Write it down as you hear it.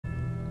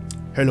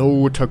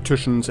Hello,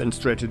 tacticians and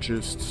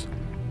strategists,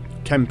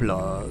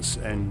 Templars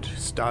and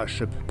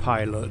starship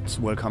pilots.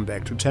 Welcome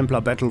back to Templar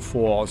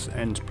Battleforce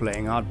and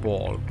playing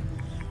hardball.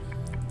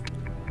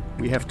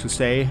 We have to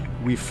say,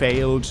 we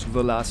failed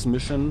the last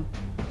mission.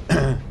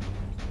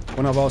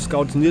 One of our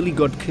scouts nearly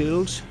got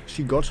killed.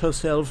 She got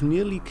herself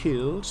nearly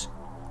killed,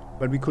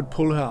 but we could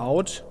pull her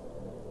out.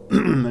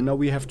 And now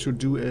we have to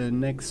do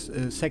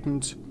a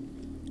second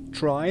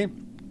try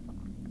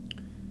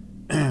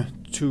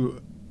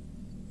to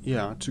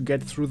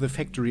get through the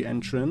factory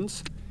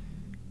entrance.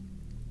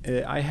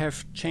 I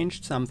have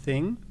changed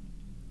something,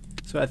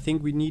 so I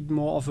think we need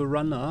more of a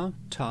runner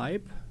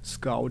type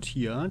scout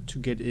here to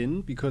get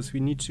in, because we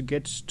need to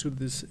get to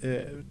this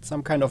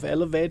some kind of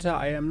elevator.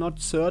 I am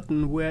not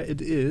certain where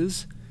it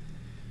is.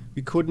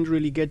 We couldn't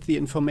really get the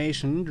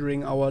information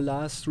during our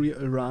last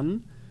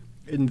run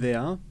in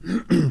there.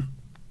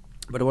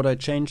 But what I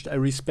changed, I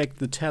respect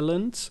the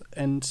talents,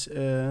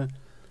 and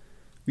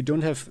we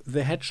don't have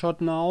the headshot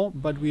now,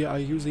 but we are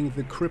using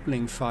the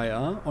crippling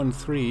fire on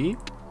 3,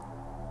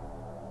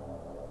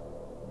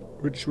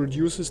 which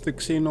reduces the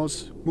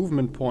Xenos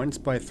movement points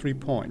by 3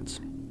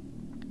 points.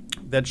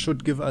 That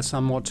should give us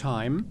some more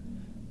time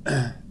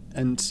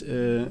and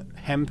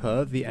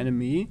hamper the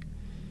enemy,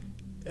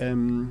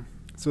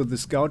 so the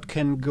scout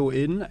can go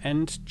in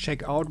and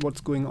check out what's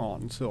going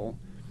on. So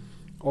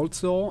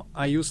also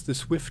I used the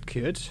Swift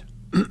kit,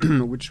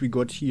 which we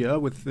got here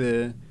with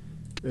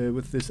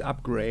this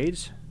upgrade,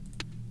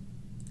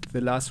 the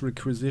last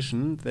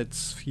requisition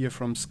that's here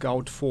from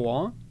Scout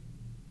 4,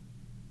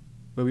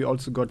 where we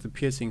also got the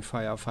piercing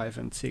fire 5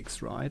 and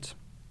 6, right?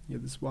 Here,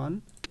 this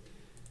one.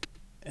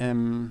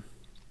 And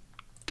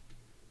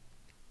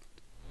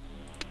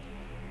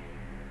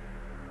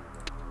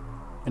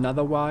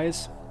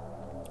otherwise,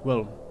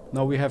 well,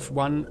 now we have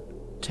one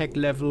tech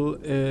level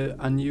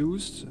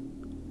unused.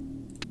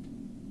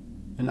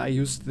 And I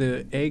used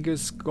the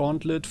Aegis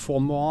Gauntlet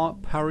for more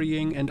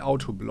parrying and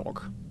auto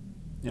block.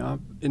 Yeah,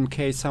 in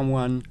case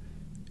someone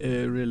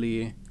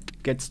really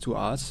gets to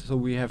us, so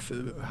we have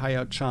a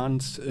higher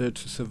chance to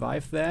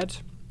survive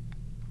that.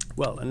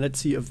 Well, and let's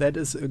see if that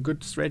is a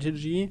good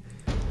strategy.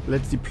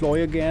 Let's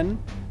deploy again.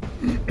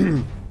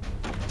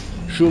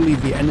 Surely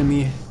the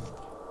enemy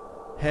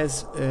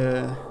has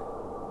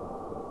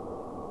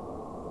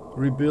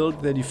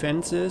rebuild their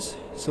defenses.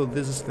 So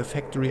this is the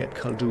factory at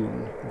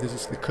Kaldun. This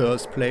is the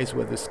cursed place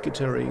where the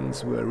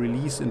skitterings were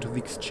released into the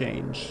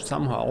exchange.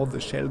 Somehow the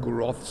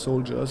Shelgoroth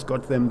soldiers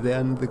got them there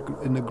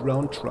in a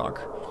ground truck.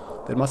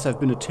 That must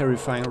have been a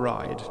terrifying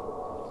ride.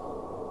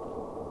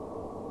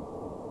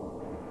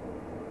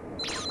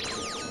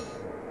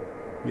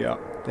 Yeah,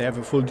 they have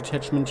a full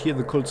detachment here.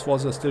 The Cult's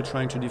forces are still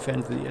trying to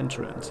defend the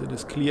entrance. It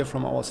is clear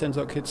from our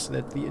sensor kits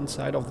that the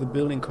inside of the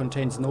building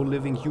contains no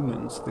living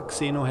humans. The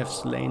Xeno have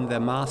slain their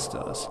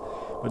masters.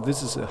 But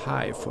this is a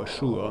hive for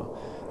sure.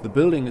 The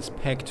building is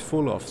packed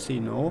full of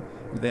Xeno,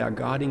 and they are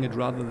guarding it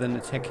rather than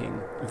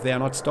attacking. If they are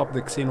not stopped,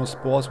 the Xeno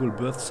spores will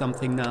birth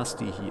something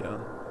nasty here.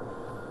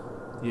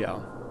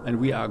 Yeah, and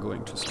we are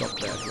going to stop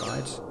that,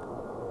 right?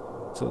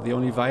 So the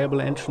only viable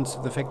entrance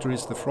to the factory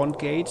is the front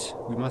gate.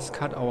 We must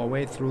cut our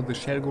way through the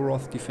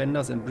Shelgoroth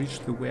defenders and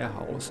breach the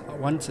warehouse.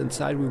 Once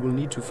inside, we will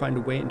need to find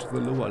a way into the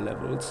lower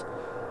levels.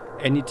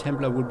 Any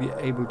Templar will be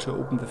able to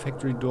open the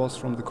factory doors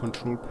from the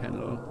control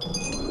panel.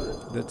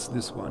 That's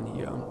this one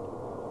here.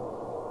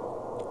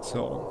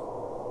 So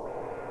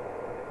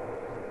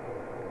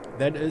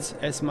that is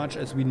as much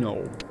as we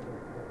know.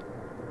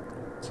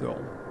 So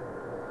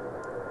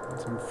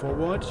let's move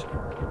forward.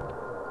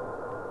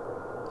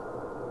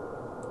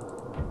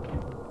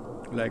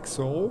 Like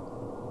so.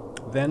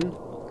 Then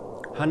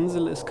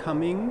Hansel is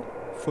coming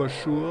for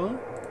sure.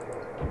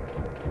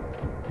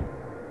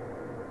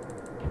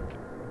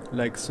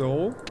 Like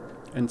so.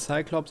 And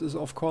Cyclops is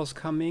of course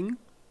coming,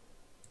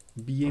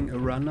 being a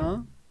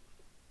runner.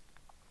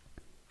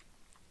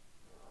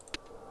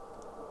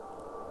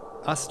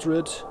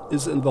 Astrid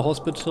is in the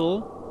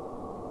hospital.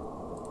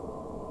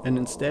 And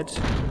instead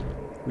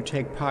we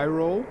take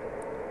Pyro.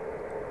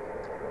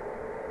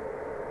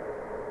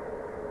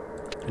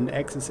 An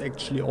axe is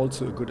actually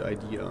also a good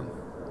idea.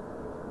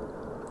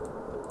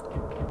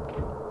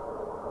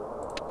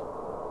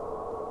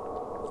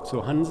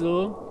 So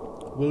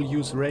Hansel will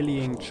use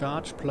Rallying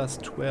Charge plus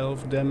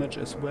 12 damage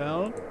as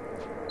well.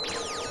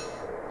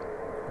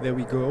 There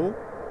we go.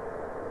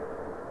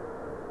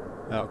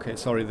 Okay,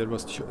 sorry, that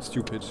was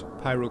stupid.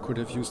 Pyro could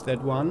have used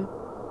that one,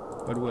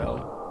 but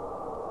well.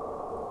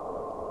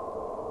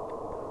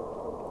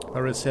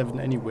 Pyro is 7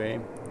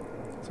 anyway,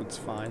 so it's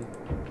fine.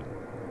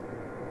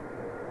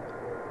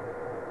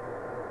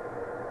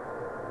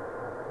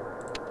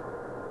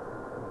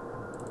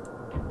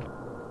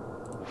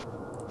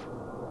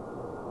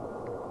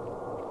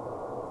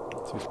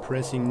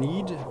 Pressing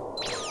need,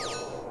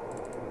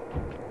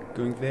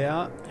 going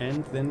there,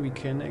 and then we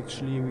can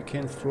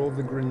throw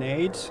the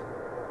grenade,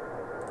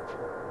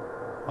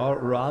 or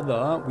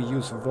rather we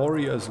use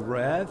Warrior's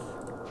Wrath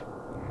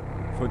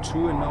for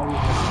 2, and now we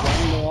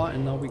have 1 more,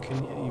 and now we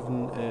can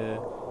even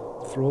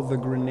throw the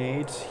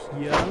grenade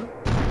here.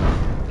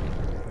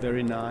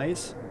 Very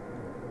nice.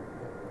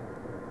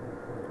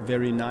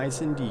 Very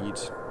nice indeed.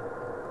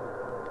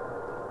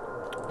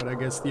 But I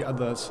guess the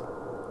others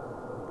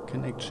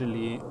can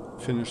actually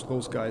finish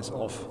those guys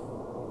off.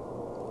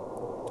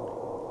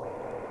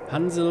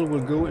 Hansel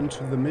will go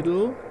into the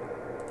middle.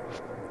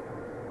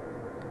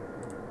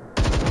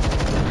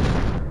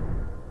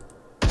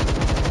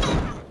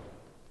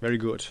 Very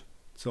good.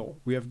 So,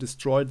 we have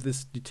destroyed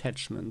this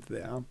detachment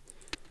there.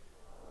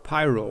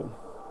 Pyro.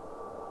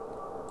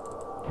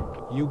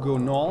 You go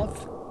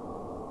north.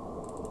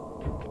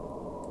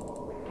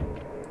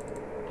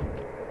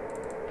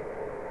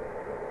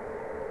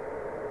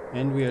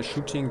 And we are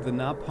shooting the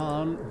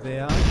napalm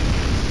there.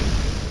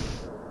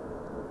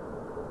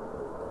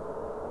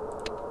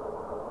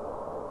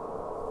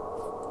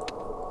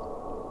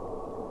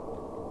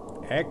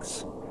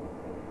 X.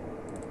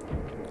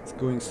 It's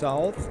going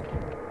south.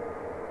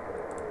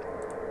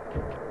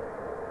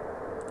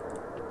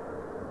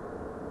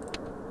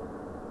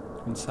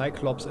 And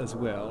Cyclops as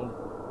well.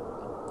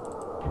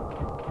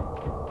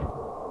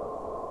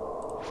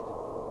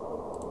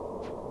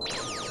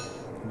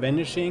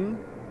 Vanishing.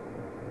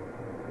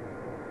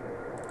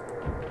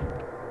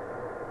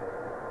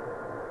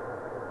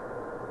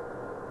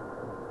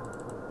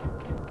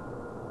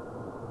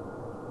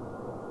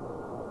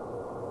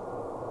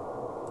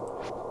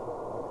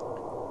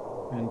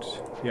 And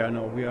yeah,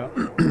 no, we are.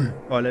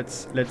 Well,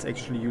 let's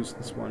actually use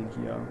this one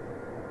here.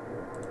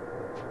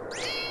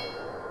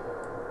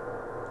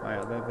 Ah,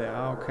 yeah, there they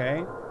are.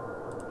 Okay,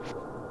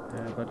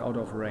 but out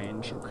of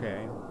range.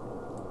 Okay.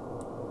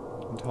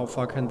 And how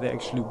far can they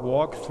actually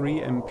walk?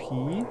 3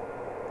 MP.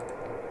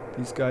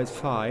 These guys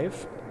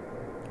 5.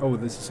 Oh,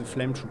 this is a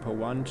flame trooper.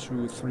 1,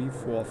 2, 3,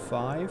 4,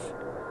 5.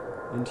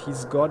 And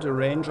he's got a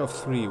range of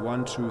 3.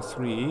 1, 2,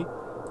 3.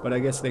 But I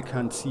guess they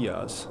can't see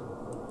us.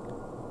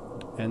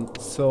 And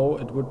so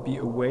it would be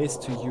a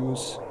waste to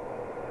use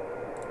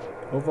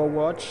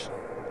Overwatch.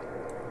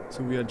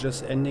 So we are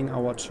just ending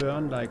our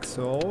turn like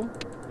so.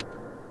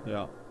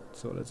 Yeah,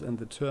 so let's end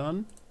the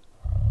turn.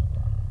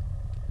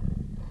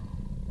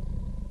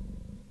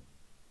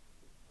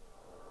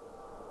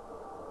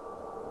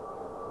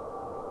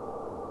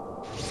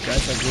 These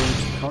guys are going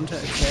to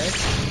counter-attack.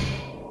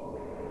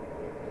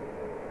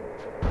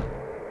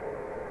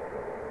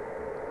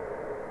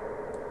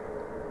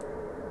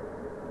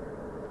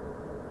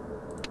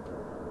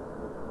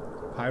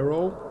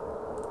 Pyro.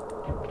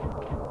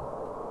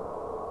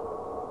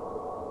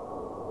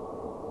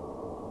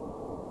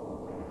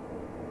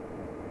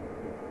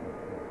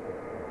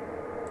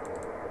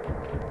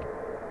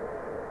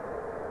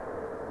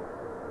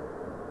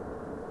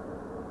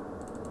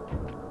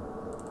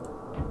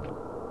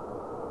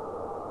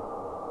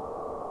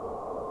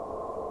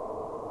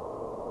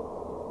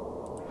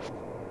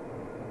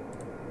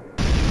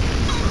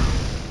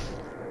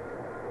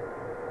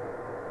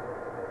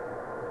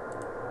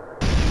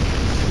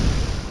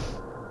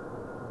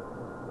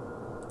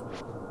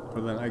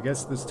 Well then, I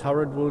guess this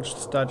turret will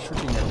start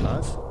shooting at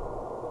us.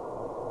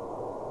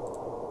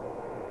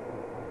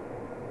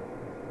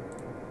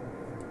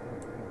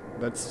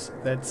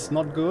 That's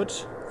not good.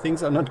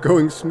 Things are not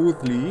going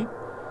smoothly.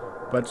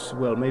 But,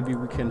 well, maybe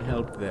we can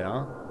help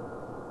there.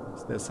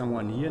 Is there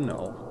someone here?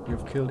 No.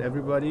 We've killed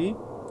everybody.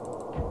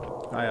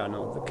 Ah, yeah,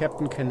 no. The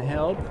captain can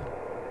help.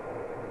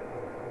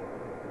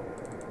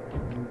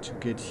 We need to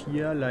get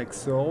here, like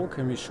so.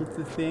 Can we shoot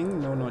the thing?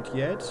 No, not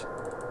yet.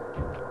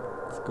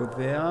 Let's go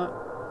there.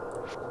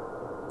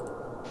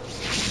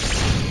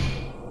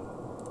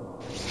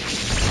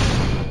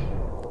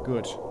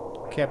 Good.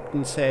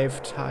 Captain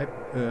saved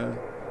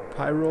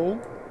Pyro.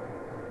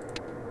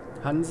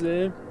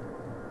 Hansel.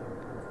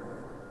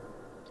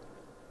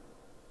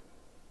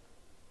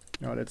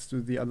 Now let's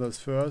do the others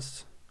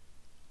first.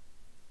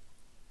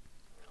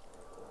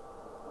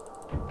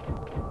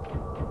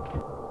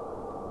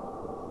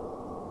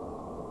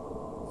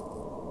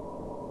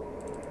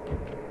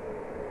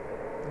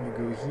 You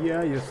go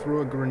here, you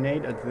throw a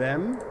grenade at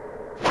them.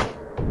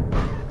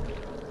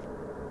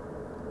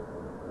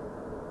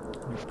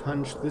 You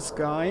punch this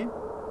guy.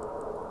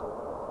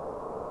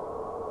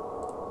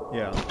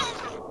 Yeah.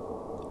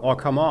 Oh,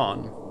 come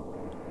on.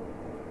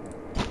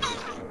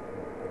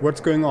 What's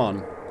going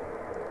on?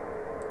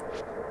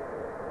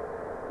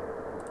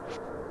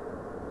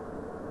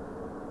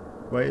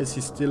 Why is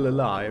he still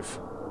alive?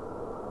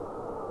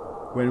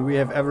 When we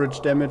have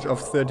average damage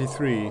of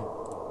 33.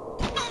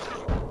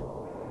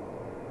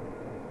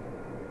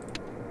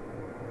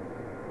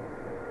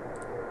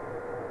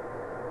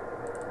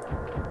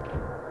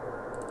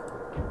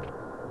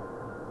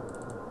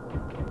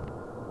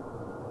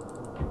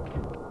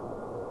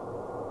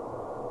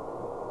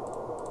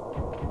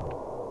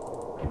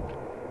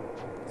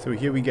 So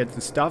here we get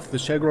the stuff. The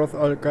Shellgrowth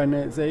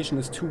organization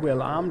is too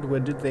well armed. Where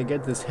did they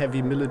get this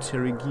heavy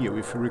military gear?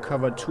 We've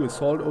recovered 2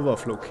 assault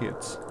overflow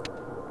kits.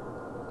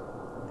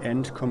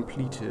 And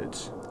completed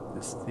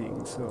this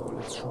thing. So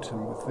let's shoot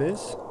him with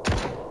this.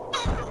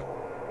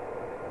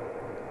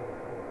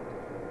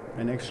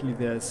 And actually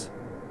there's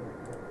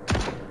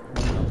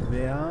one up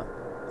there.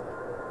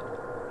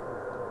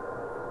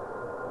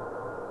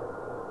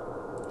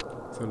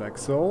 So like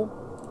so.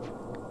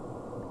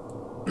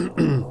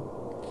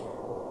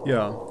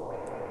 Yeah.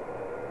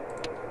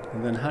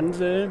 And then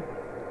Hansel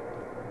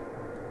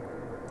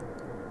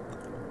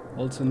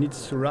also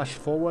needs to rush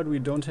forward. We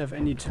don't have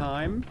any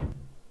time.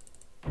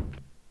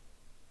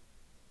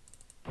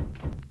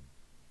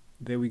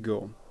 There we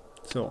go.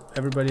 So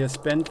everybody has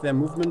spent their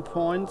movement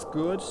points.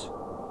 Good.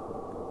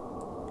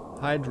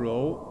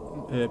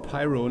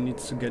 Pyro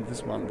needs to get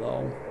this one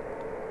though.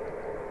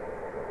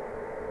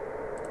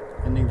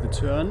 Ending the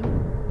turn.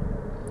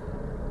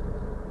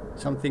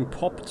 Something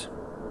popped.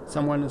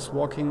 Someone is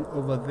walking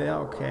over there.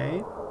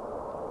 Okay.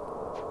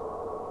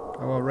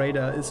 Our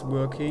radar is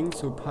working.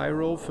 So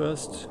Pyro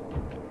first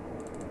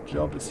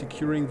job is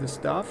securing the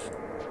stuff.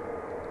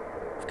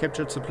 I've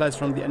captured supplies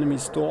from the enemy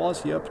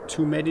stores. Yep.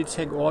 2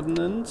 Meditech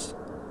ordnance.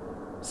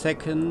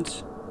 Secondary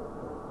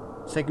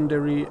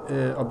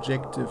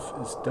objective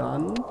is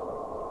done.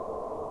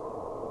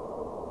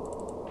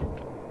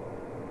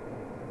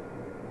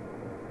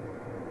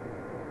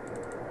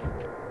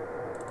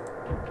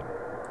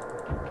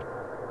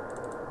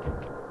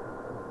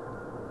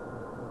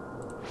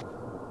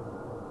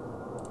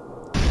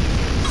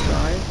 This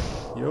guy.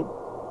 Yep.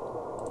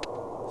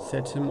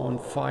 Set him on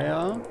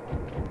fire.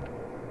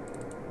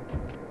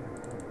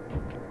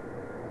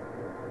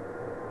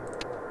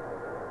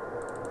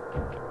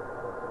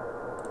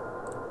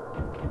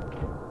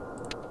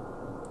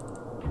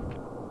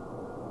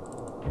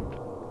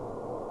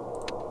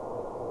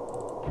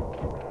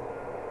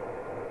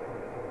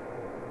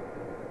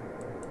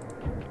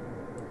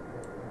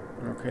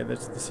 Okay,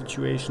 that's the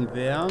situation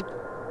there.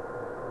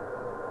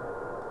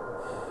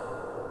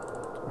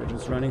 We're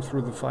just running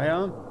through the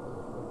fire.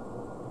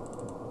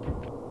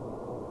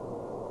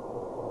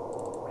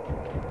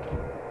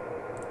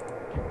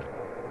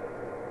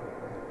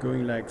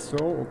 Going like so,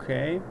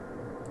 okay.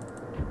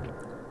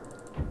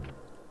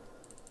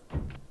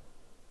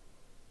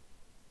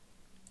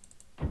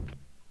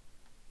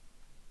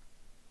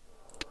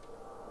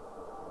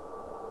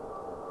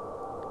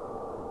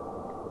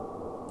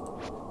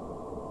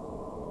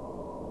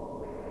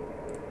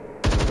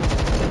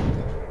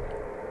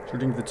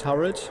 Shooting the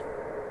turret,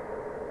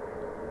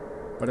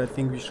 but I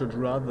think we should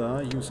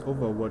rather use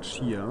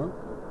Overwatch here.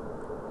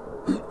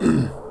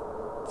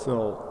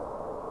 So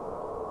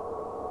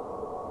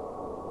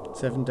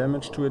 7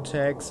 damage to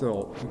attack,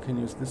 so we can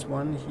use this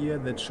one here.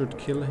 That should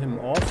kill him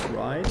off,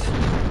 right?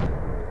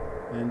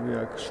 And we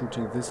are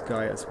shooting this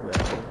guy as well.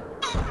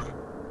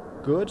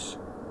 Good.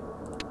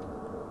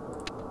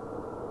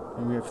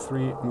 And we have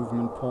 3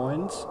 movement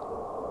points.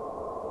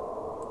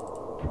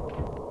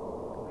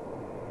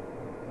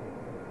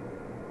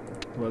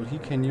 Well, he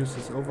can use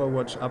his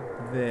Overwatch up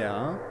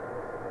there.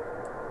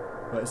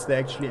 But is there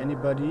actually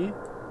anybody?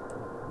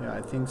 Yeah,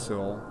 I think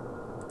so.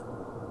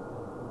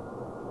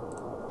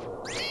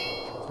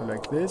 So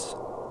like this.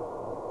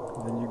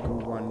 And then you go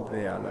one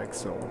there, like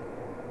so.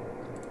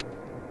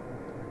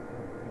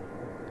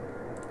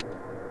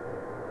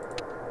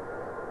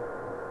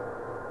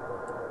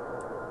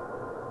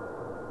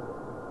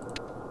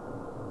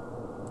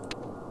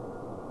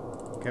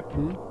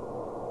 Captain?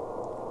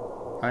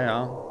 Ah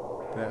yeah.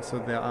 So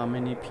there are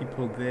many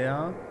people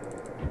there.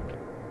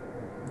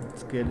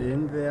 Let's get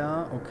in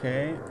there.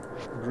 Okay.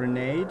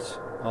 Grenade.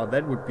 Oh,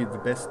 that would be the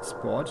best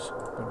spot.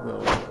 But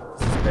well,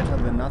 this is better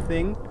than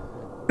nothing.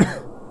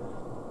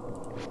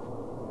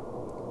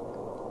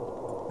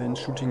 Then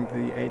shooting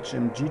the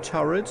HMG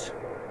turret.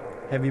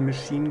 Heavy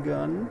machine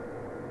gun.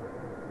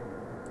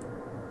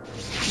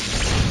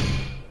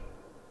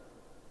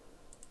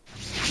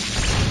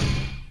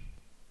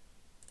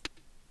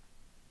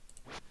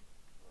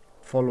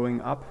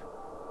 Following up.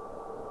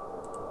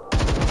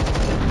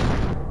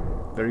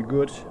 Very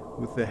good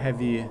with the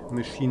heavy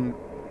machine,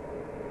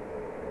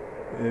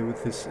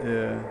 with this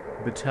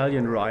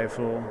battalion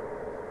rifle.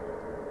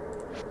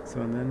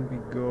 So and then we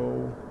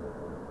go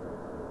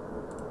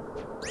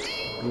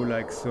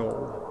like so,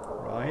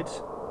 right?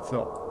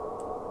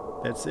 So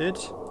that's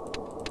it.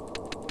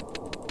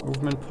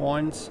 Movement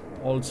points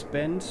all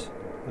spent.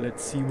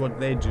 Let's see what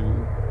they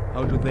do.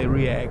 How do they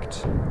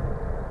react?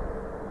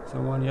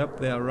 Someone, yep,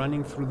 they are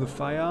running through the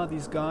fire,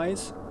 these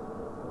guys.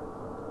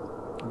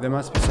 There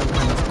must be some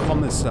kind of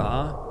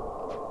commissar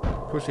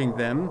pushing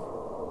them.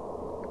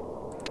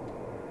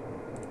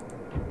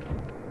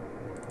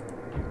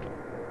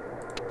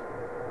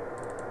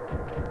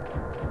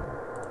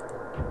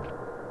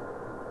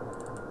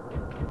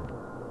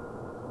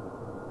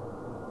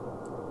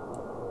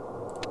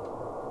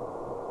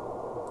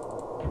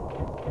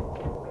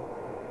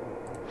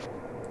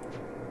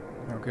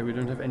 Okay, we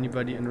don't have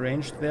anybody in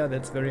range there.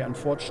 That's very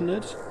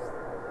unfortunate.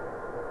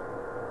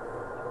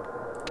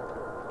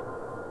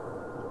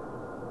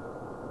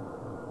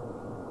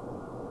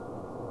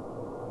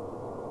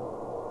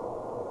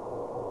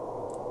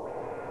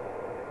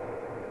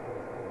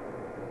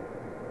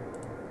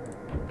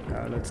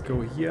 Let's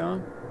go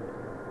here.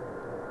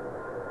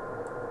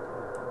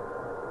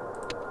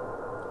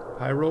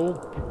 Pyro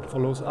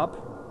follows up.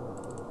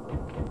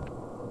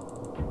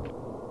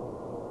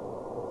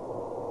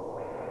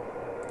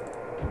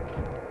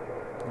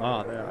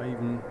 Ah, there are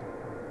even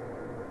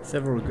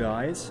several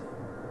guys.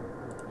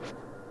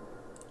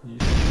 You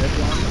shoot that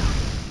one.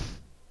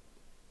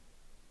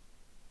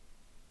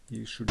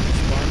 You shoot this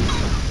one.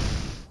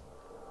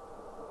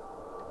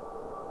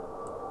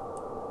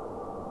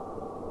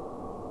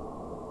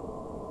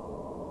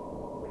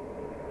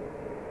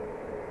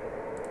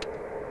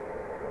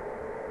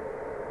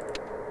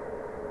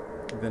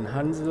 Then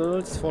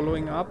Hansel's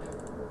following up.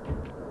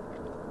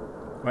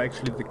 Or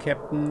actually the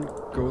captain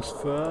goes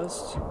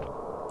first.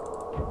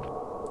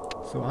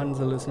 So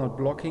Hansel is not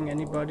blocking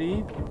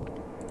anybody.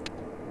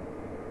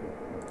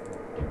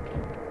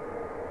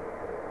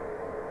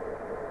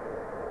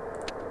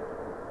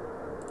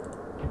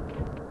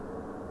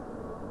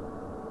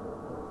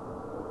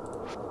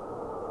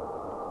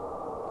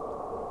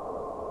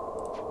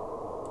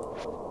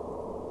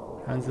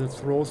 Hansel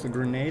throws a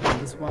grenade on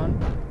this one.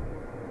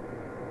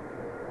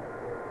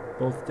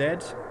 Both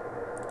dead.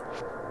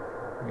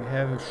 We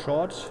have a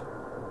shot.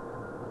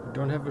 We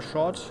don't have a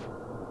shot.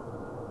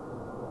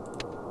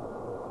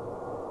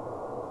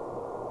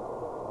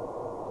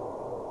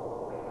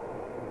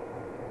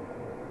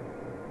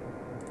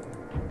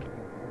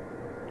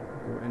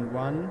 Go in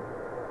 1.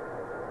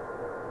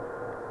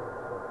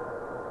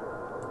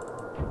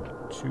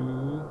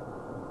 2.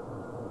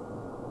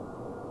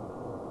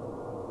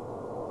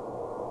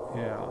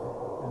 Yeah,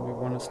 and we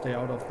want to stay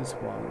out of this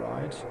one,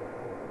 right?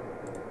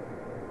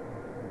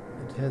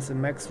 It has a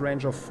max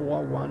range of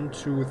 4. 1,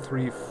 2,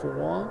 3,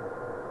 4.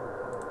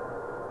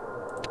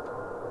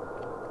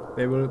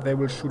 They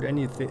will shoot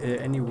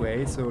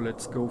anyway, so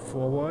let's go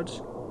forward.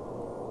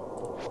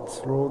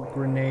 Throw a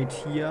grenade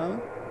here.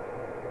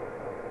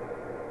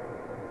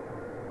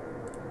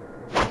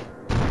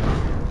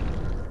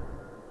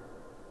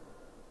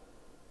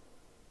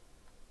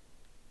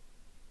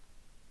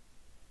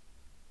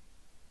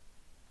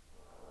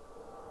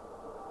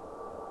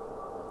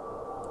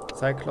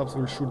 Cyclops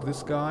will shoot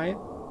this guy.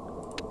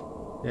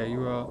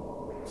 Yeah,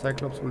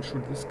 Cyclops will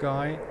shoot this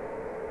guy.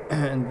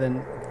 And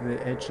then the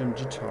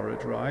HMG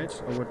turret, right?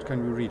 Or what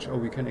can we reach? Oh,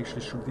 we can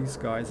actually shoot these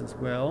guys as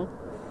well.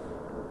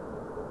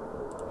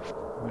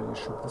 Will you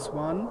shoot this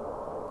one?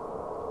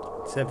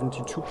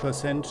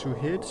 72% to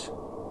hit.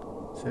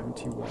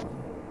 71.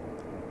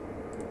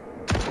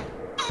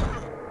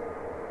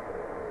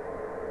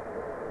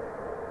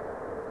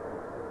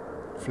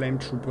 Flame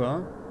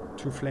trooper.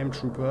 2 flame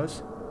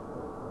troopers.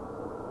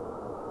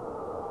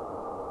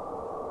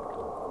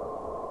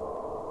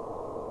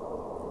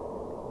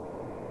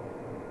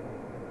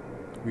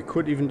 We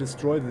could even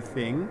destroy the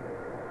thing.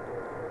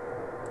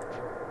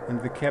 And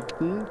the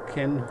captain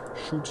can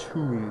shoot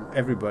whom?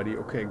 Everybody.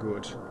 Okay,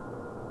 good.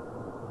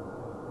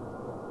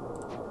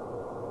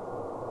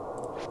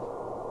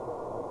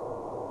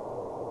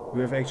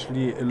 We have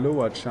actually a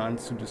lower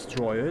chance to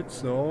destroy it,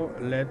 so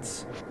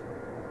let's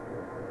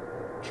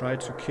try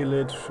to kill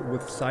it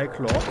with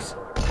Cyclops.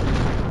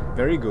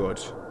 Very good.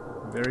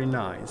 Very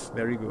nice.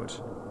 Very good.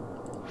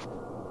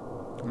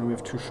 And we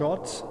have 2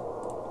 shots.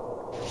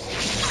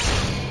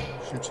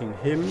 Shooting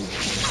him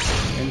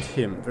and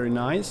him. Very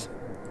nice.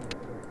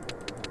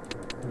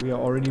 We are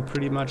already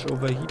pretty much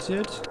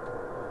overheated.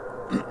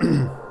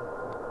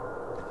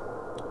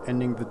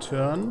 Ending the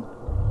turn.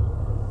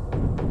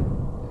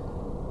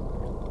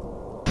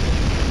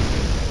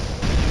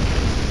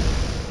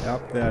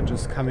 Yep, they are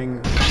just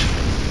coming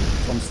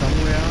from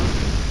somewhere.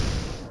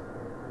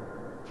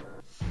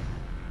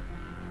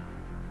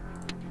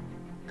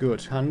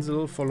 Good.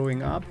 Hansel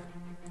following up.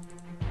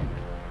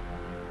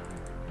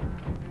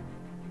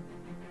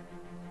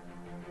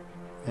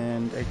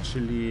 And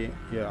actually,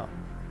 yeah,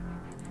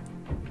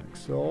 like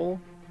so,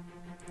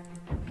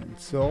 and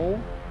so.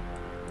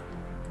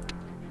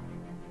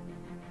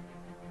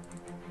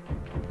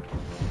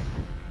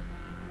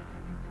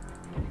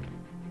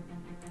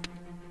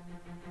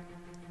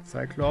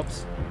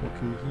 Cyclops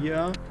working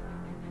here.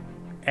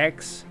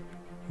 X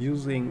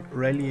using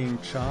rallying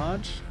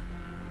charge.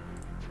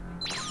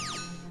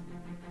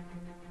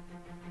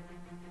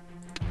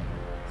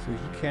 So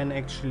he can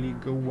actually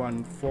go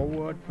 1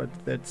 forward, but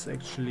that's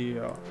actually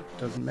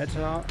doesn't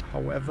matter.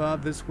 However,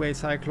 this way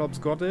Cyclops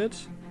got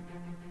it.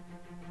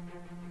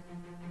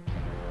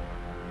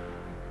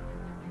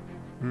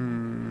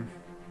 And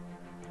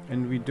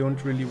we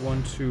don't really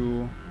want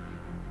to...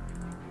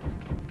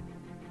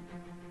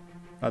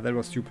 Ah, that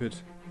was stupid.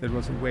 That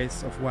was a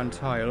waste of 1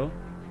 tile.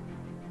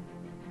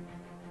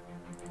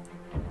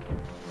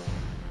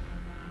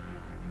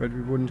 But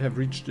we wouldn't have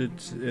reached it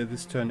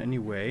this turn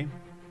anyway.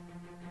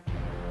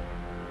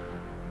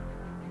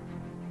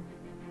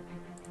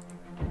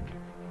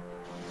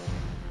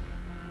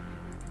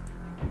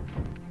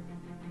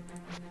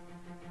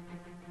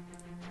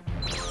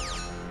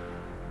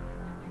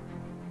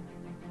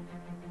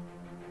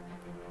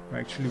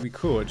 Actually, we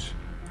could.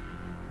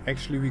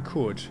 Actually, we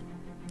could.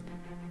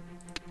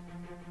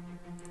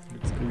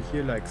 Let's go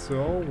here like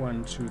so.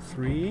 1, 2,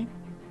 3.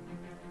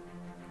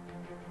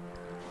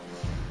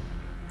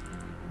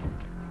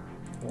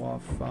 4,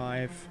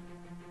 5,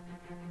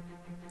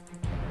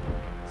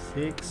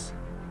 6.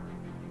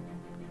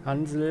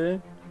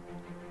 Hansel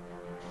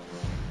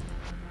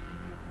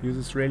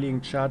Uses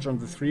rallying charge on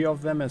the 3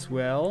 of them as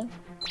well.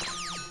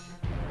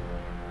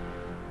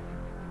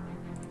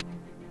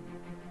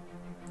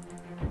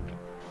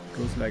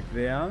 Goes like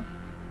there.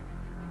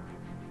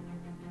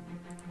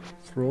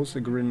 Throws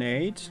a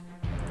grenade.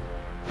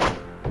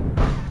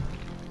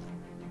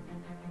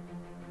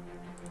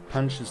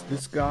 Punches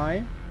this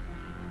guy.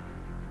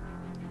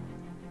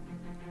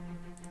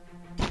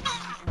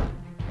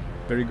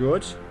 Very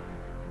good.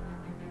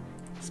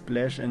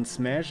 Splash and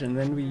smash, and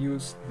then we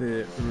use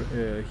the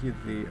here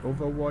the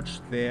Overwatch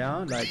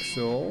there, like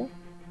so.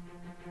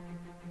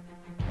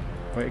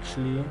 Or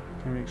actually,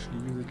 can we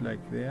actually use it like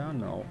there?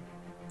 No.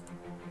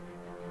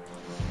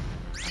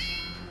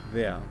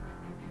 There.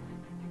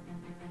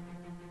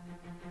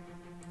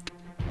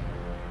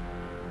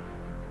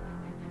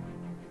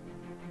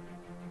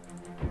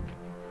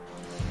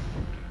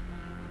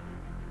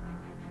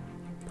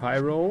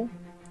 Pyro.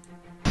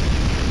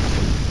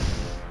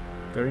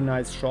 Very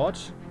nice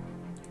shot.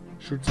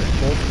 Shoots at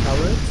both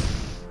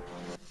turrets.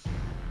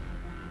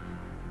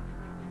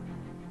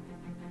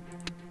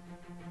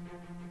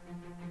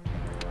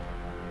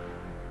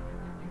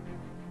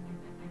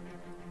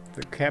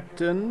 The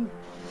captain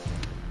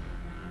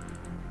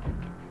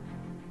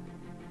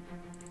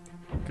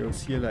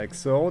goes here like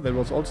so. That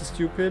was also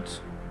stupid.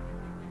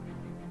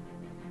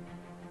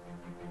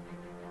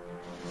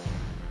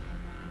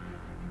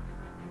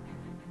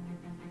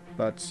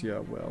 But yeah,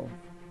 well.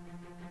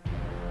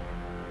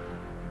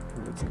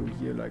 Let's go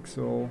here like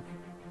so.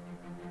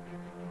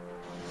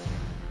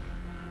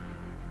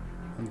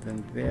 And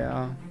then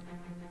there.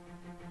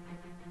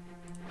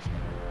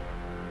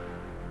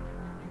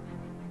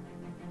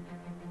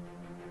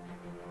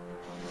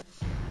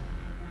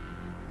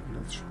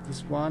 Let's shoot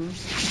this one.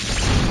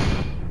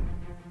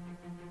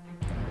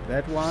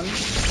 That one.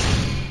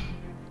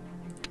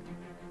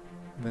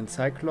 And then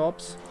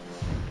Cyclops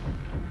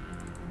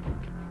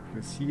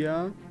goes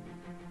here.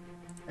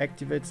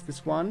 Activates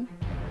this one.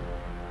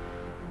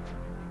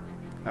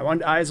 I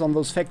want eyes on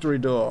those factory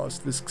doors.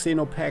 This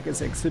xeno pack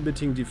is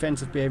exhibiting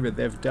defensive behavior.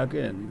 They've dug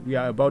in. We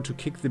are about to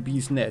kick the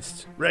bee's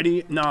nest.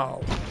 Ready?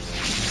 Now!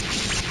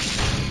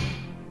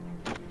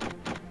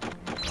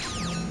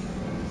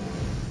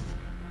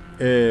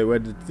 Where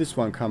did this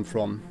one come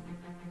from?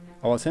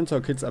 Our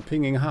sensor kits are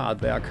pinging hard.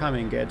 They are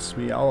coming. Get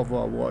me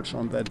Overwatch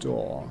on that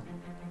door.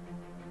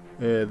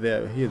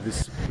 There, here,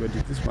 this. Where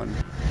did this one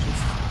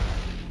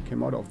just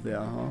came out of there,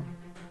 huh?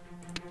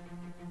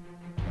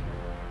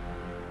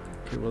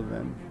 Well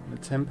then,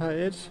 let's temper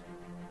it.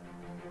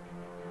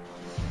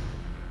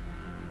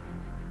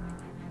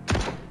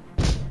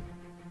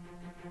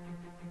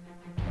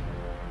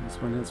 This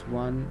one has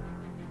 1.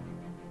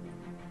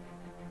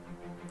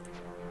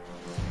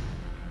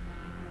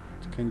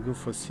 It can go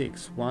for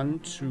 6. 1,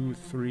 2,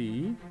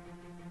 3.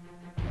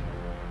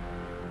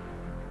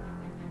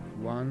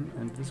 1,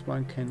 and this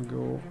one can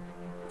go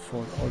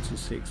for also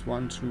 6.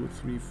 1, 2,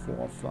 3,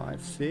 4,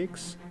 5,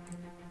 6.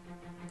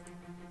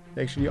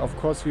 Actually, of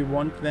course, we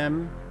want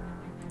them.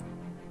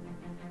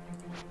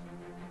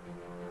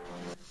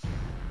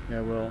 Yeah,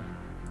 well,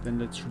 then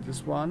let's shoot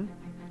this one.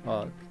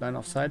 Line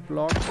of sight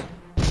blocked.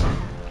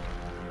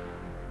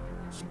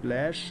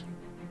 Splash.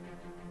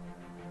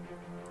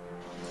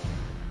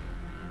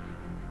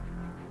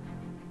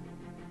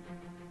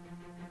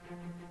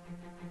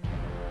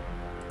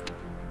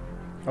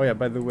 Oh yeah,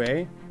 by the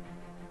way,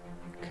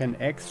 can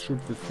X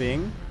shoot the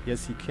thing?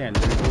 Yes, he can.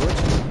 Very good.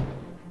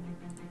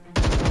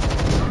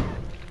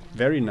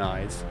 Very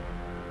nice.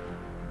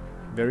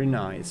 Very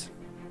nice.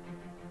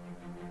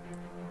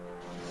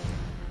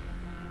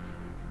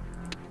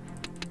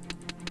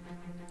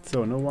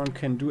 So no one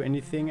can do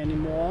anything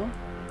anymore.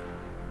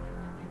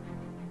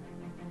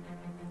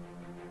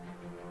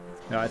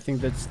 Yeah, I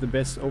think that's the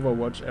best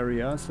Overwatch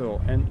area.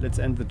 So let's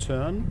end the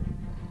turn.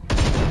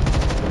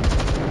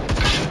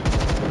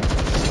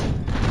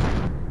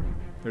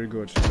 Very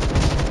good.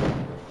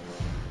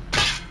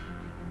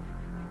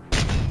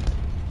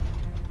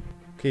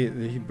 Okay,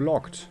 he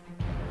blocked.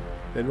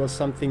 That was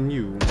something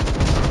new.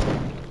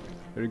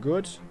 Very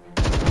good.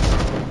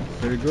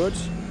 Very good.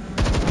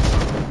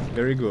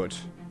 Very good.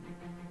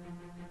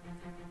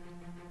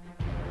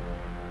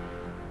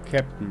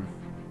 Captain.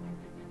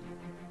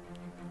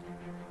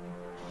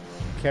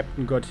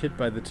 Captain got hit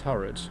by the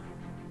turret.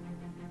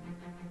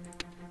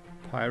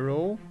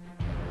 Pyro.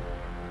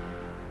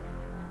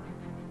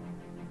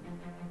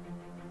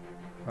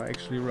 Or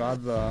actually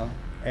rather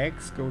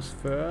X goes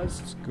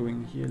first,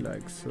 going here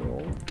like so.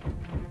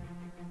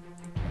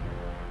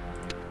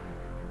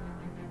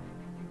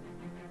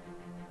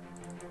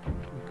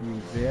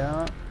 Going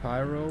there,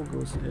 Pyro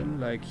goes in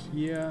like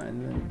here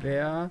and then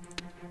there.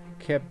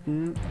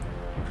 Captain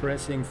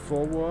pressing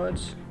forward.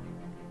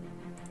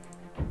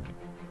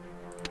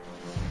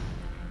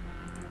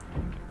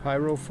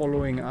 Pyro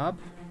following up.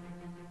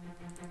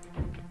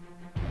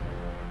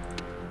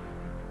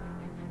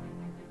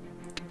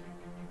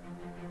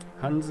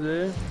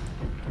 Hansel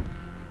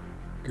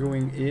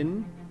going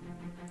in.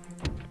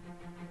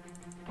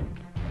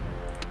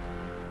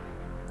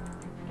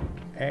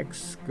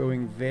 X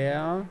going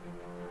there.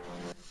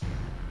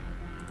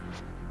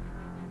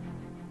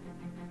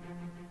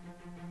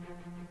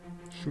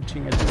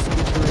 Shooting at this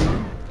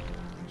skittering.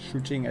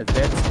 Shooting at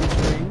that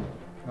skittering.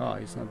 Ah,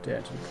 he's not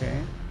dead,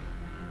 okay.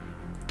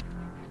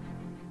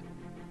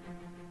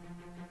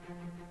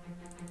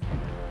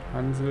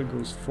 Hansel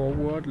goes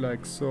forward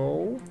like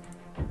so.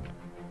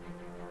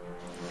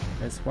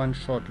 Has one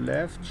shot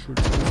left,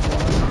 shoots this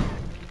one.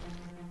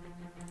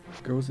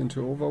 Goes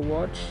into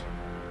Overwatch.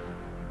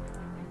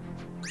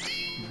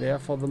 There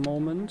for the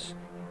moment.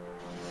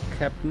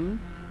 Captain.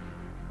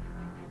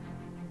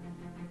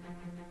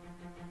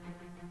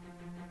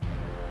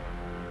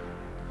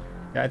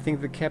 Yeah, I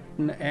think the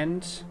Captain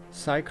and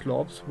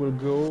Cyclops will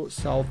go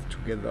south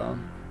together.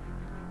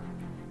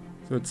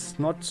 So it's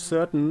not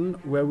certain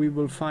where we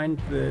will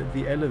find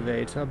the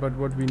elevator, but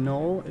what we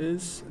know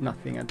is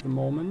nothing at the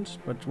moment.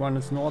 But one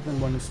is north and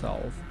one is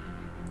south.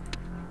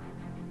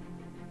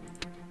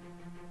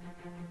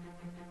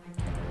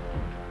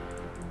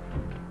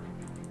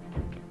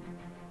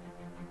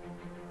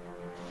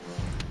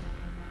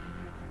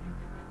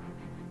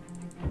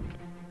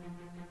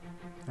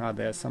 Ah,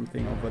 there's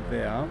something over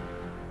there.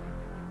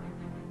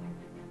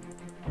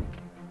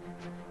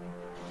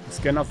 The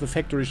scan of the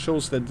factory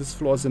shows that this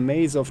floor is a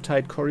maze of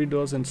tight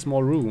corridors and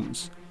small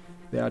rooms.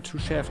 There are two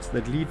shafts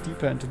that lead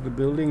deeper into the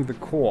building, the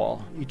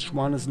core. Each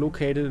one is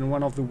located in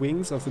one of the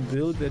wings of the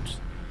build that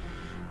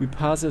we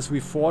pass as we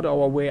ford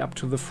our way up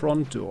to the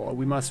front door.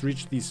 We must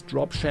reach these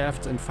drop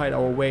shafts and fight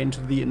our way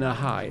into the inner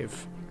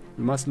hive.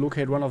 We must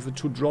locate one of the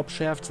two drop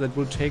shafts that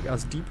will take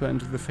us deeper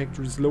into the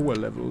factory's lower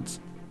levels.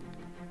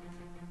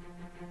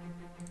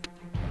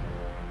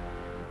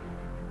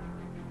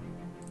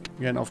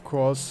 And of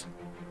course,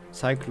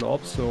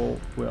 Cyclops, so,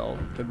 well,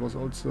 that was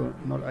also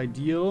not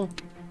ideal.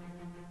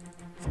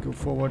 Let's go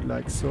forward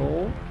like so.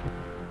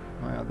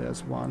 Oh yeah,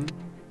 there's one.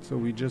 So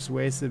we just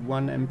wasted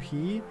 1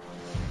 MP.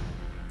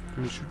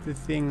 Can we shoot the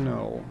thing?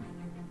 No.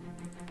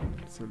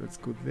 So let's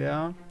go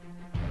there.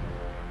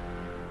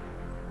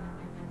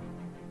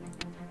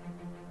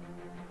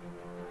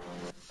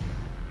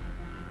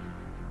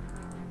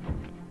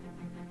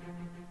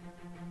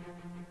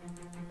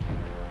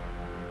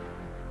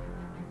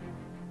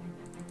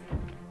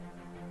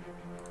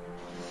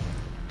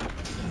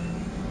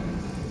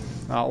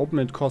 Ah, open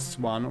it costs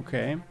 1,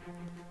 okay.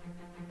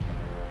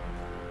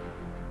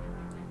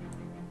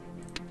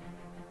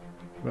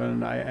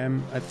 Well,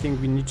 I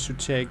think we need to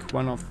take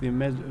one of the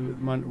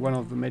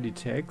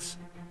meditechs.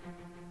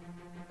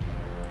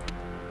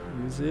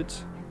 Use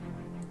it.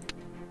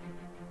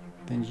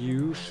 Then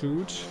you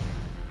shoot.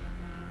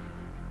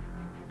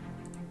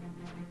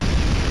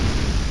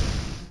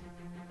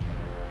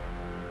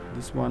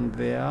 This one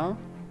there.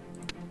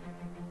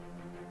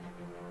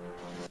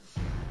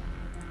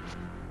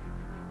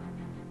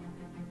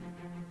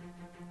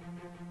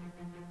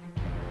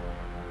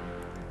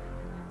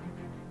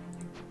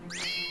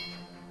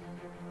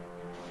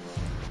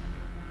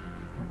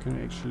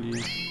 Can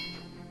actually,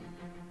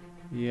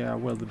 yeah,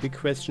 well, the big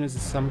question is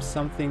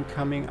something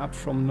coming up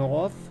from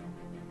north?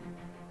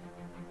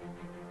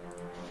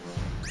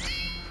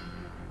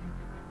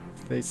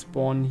 If they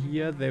spawn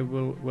here, they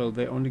will, well,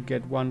 they only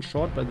get 1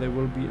 shot, but they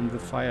will be in the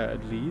fire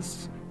at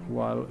least,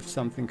 while if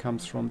something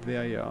comes from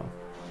there, yeah.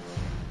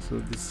 So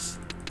this is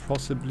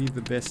possibly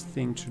the best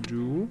thing to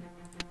do.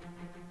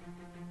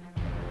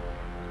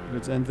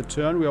 Let's end the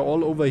turn. We are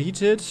all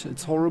overheated.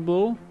 It's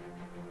horrible.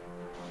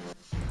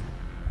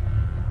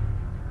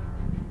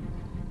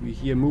 We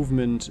hear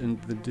movement in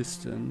the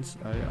distance.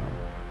 Ah, yeah.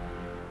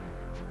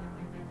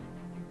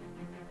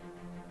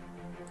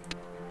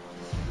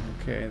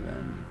 Okay,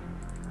 then.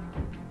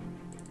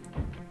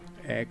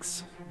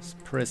 X is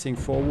pressing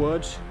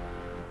forward.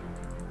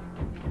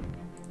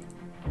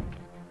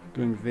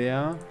 Going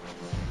there.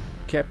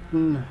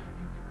 Captain,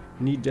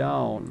 knee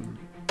down.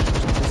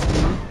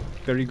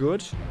 Very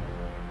good.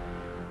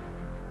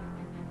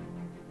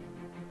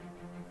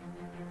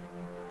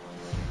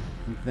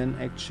 And then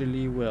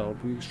actually, well,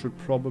 we should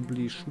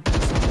probably shoot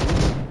this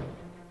thing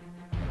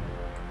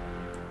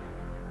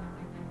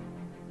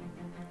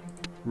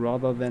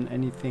rather than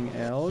anything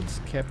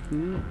else.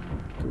 Captain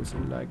goes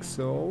in like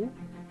so.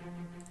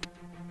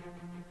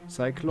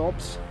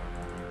 Cyclops.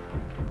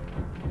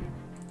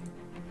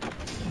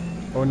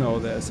 Oh no,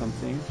 there's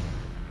something.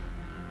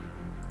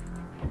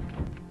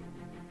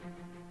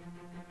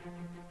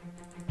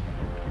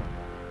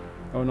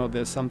 Oh no,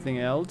 there's something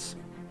else.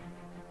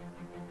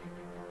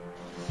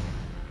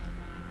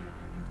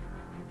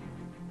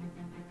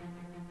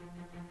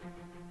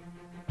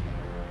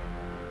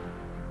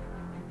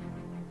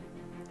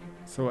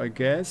 So I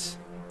guess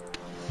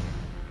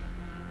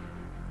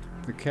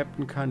the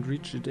captain can't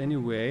reach it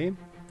anyway.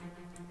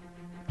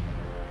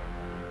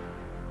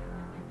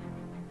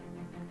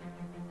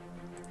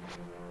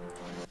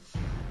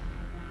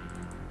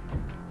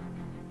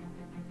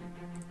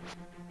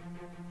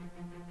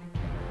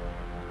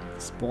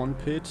 Spawn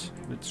pit,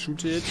 let's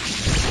shoot it,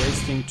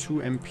 wasting 2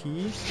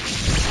 MP.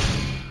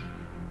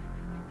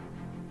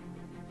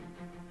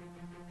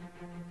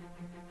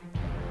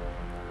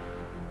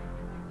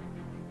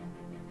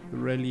 The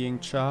rallying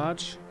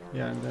charge,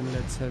 yeah, and then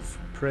let's have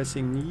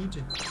pressing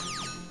need.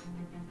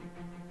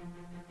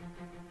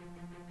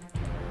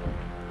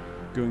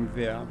 going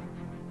there.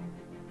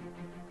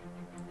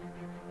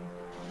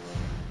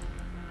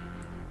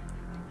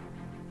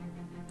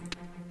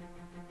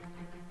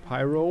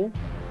 Pyro.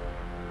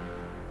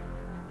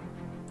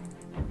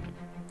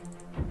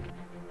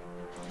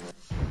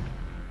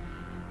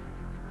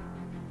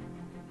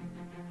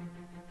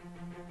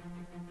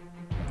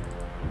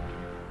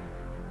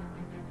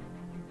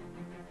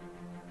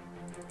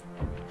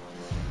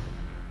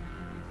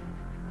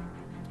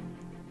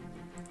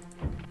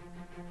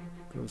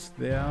 Goes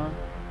there.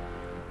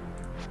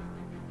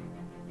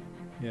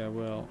 Yeah,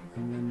 well,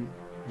 and then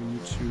we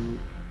need to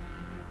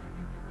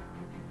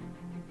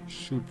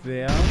shoot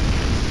there.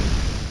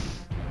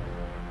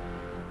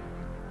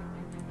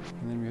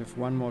 And then we have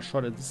one more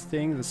shot at this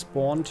thing, the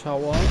spawn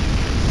tower.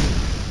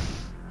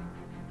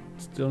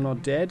 Still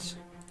not dead.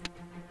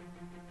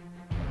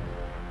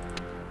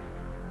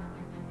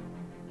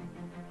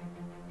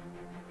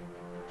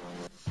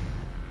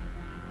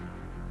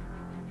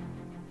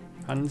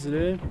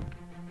 Hansel.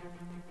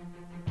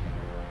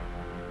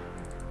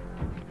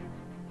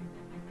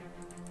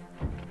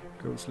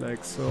 Goes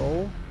like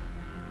so.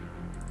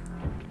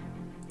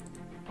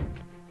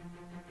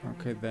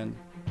 Okay, then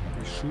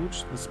we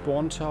shoot the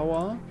spawn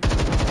tower.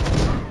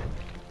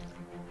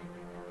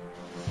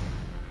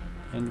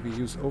 And we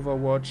use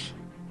Overwatch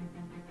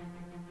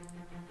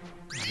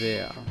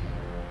there.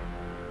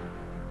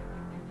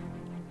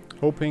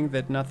 Hoping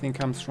that nothing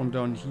comes from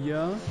down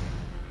here.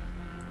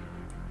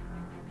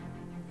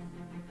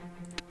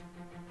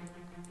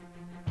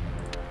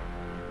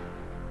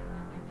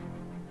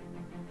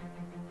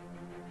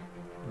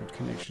 It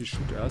can actually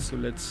shoot us, so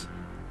let's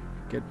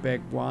get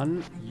back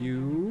one.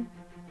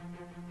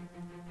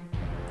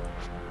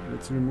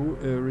 Let's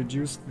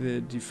reduce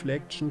the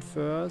deflection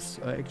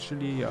first.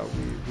 Actually, yeah,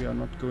 we are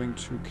not going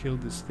to kill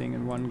this thing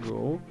in one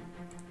go.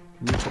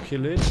 We need to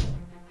kill it.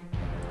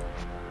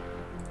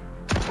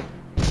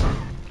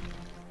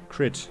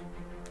 Crit.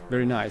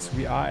 Very nice.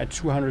 We are at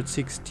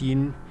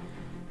 216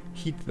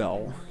 heat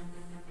though.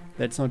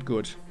 That's not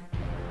good.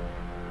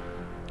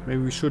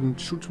 Maybe we shouldn't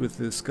shoot with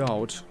the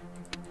scout.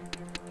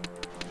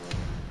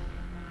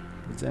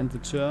 Let's end the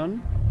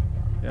turn.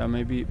 Yeah,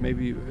 maybe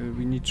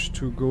we need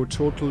to go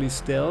totally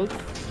stealth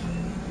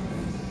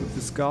with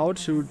the scout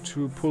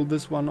to pull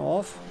this one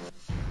off.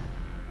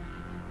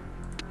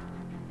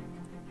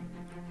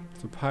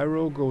 So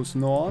Pyro goes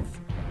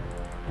north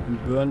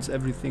and burns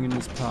everything in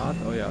his path.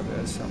 Oh yeah,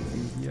 there's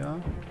something here.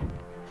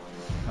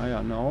 Ah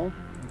yeah, no,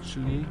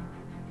 actually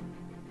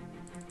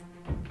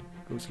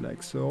goes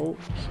like so.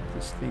 Shoot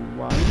this thing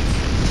once.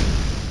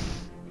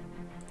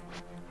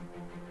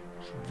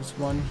 Shoot this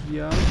one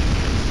here.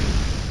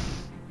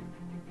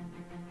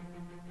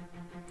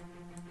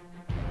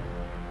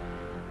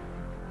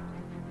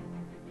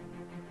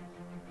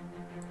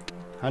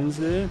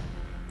 Hansel.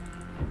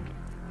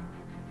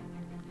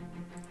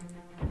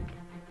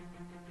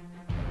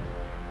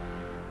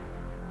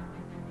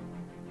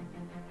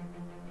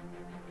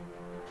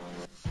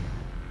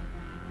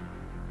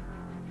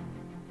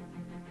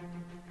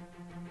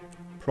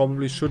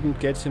 Probably shouldn't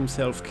get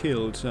himself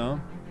killed, huh?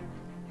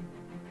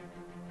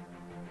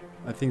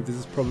 I think this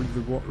is probably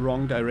the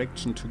wrong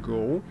direction to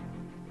go.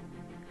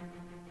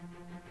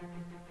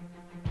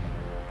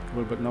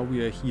 Well, but now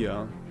we are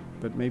here.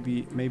 But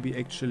maybe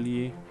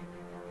actually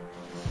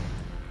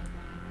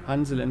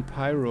Hansel and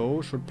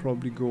Pyro should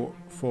probably go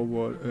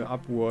forward,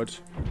 upward.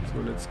 So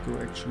let's go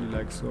actually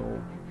like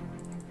so.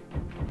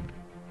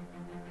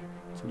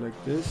 So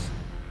like this.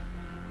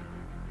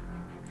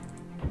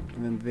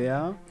 And then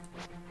there.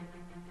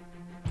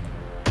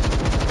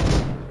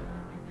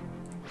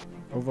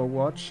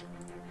 Overwatch.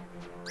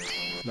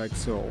 Like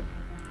so.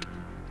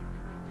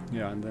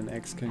 Yeah, and then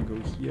X can go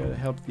here,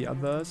 help the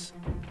others.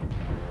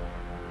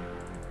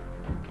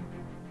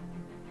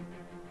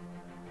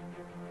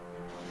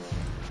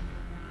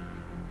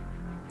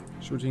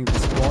 Shooting the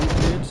spawn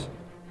pit.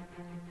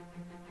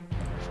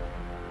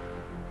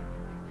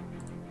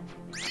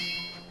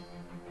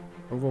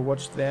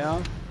 Overwatch there.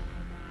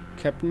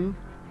 Captain.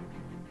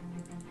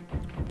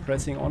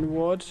 Pressing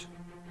onward.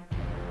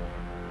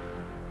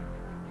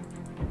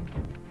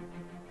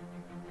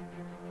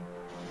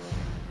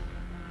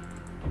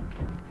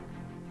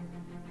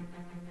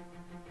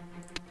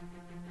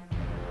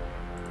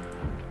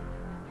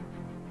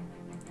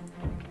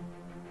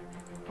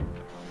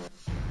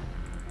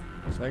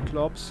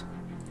 Cyclops.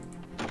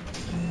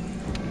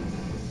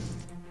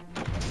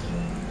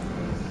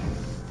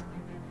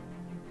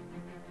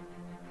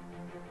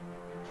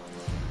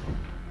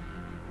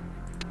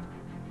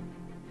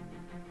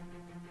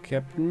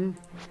 Captain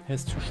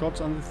has 2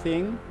 shots on the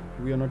thing.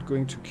 We are not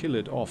going to kill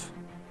it off.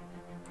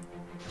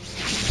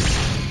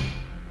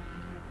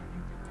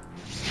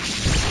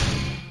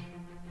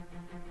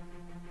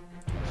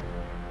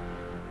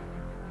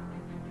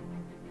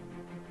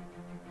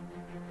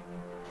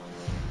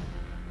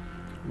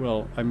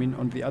 Well, I mean,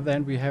 on the other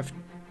hand, we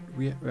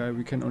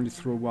can only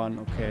throw 1.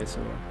 Okay,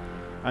 so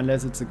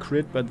unless it's a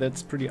crit, but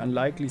that's pretty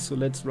unlikely. So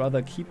let's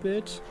rather keep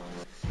it.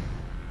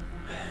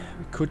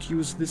 We could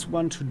use this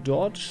one to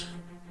dodge.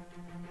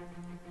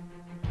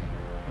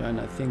 And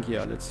I think,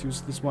 yeah, let's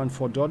use this one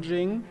for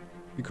dodging,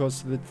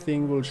 because the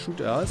thing will shoot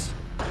us.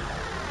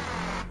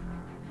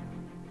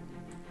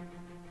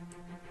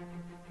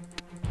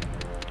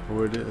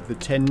 Or the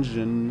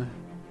tension.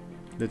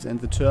 Let's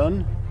end the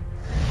turn.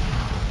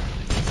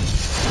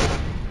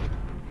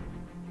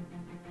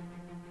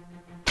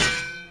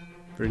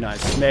 Very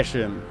nice. Smash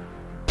him.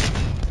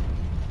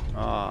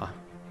 Ah.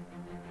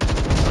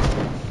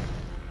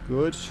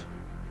 Good.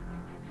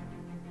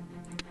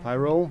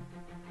 Pyro.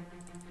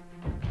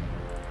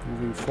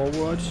 Moving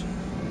forward.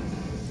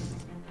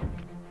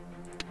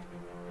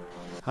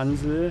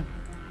 Hansel.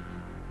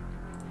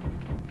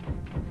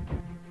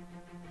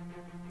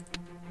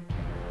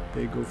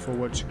 They go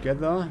forward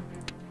together.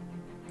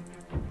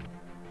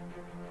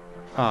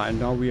 Ah, and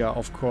now we are,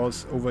 of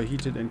course,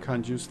 overheated and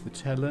can't use the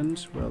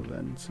talent. Well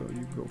then, so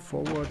you go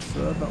forward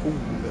further.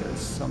 Oh, there's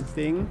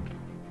something.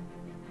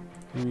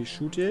 Can we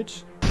shoot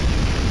it?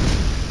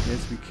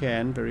 Yes, we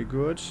can. Very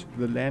good.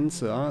 The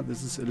Lancer.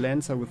 This is a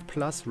Lancer with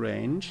plus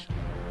range.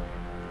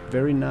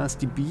 Very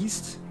nasty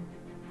beast.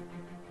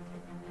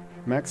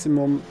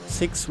 Maximum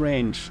 6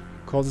 range.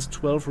 Causes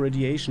 12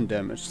 radiation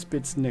damage.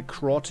 Spits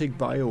necrotic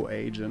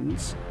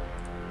bioagents.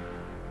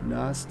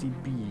 Nasty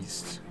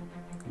beast.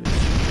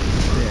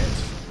 Dead.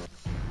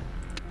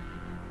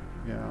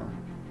 Yeah.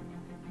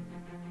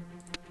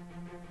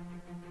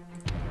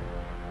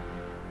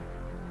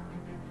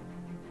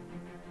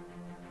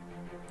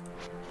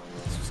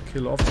 Let's just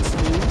kill off this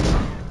thing.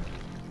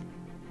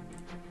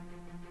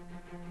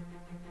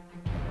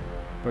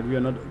 But we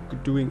are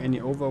not doing any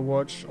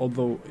overwatch,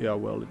 although, yeah,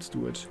 well, let's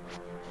do it.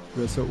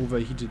 We are so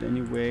overheated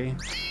anyway.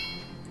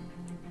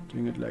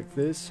 Doing it like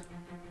this.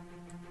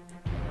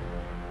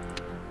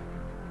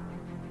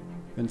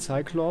 Then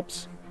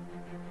Cyclops.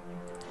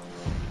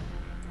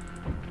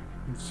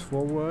 Moves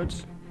forward.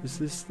 Is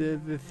this the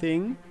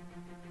thing?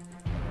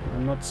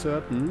 I'm not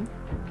certain.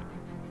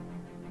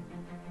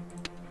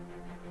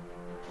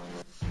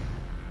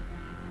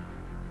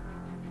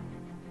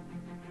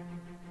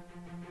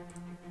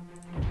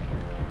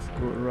 Let's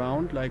go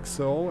around like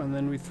so, and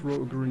then we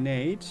throw a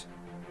grenade.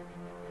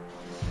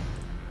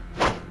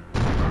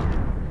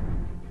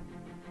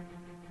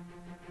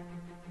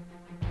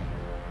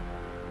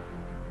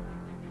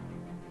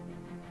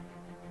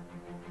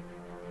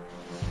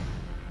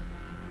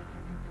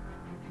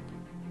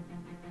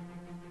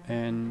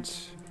 And,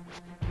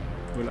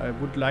 well, I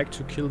would like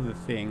to kill the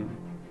thing,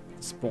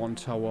 the spawn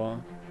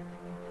tower.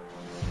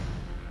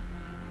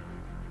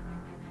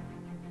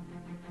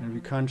 And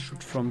we can't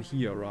shoot from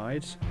here,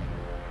 right?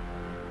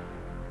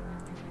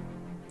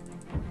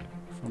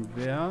 From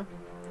there?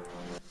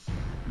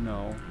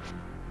 No.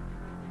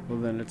 Well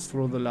then, let's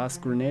throw the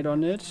last grenade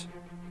on it.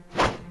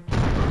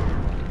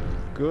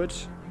 Good.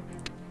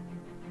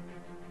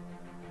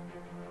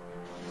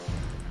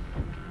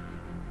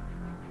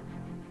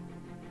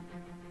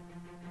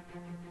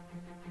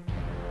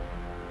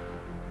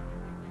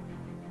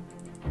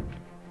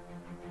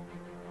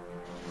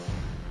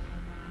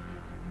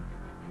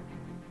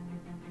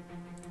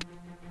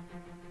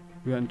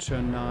 We're on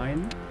turn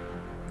 9.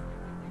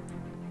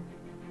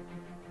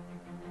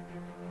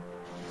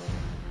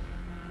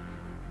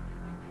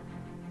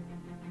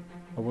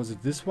 Or was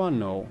it this one?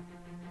 No.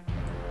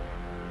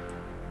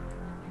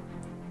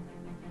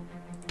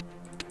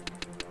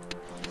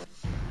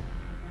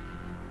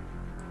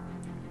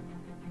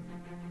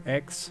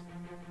 X.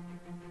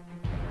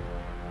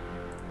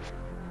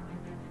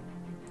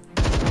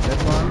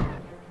 That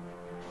one.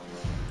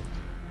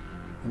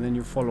 And then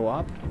you follow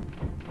up.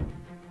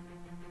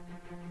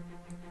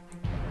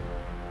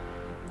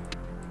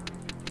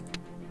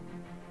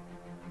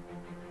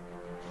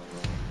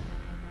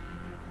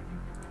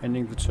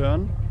 Ending the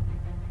turn.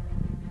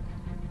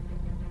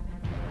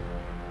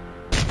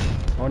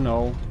 Oh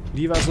no.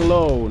 Leave us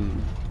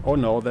alone. Oh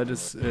no, that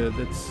is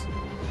that's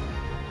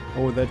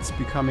that's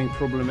becoming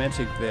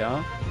problematic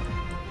there.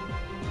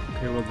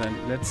 Okay, well then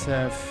let's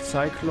have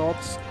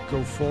Cyclops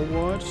go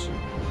forward.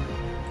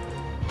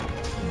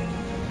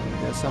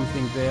 There's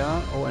something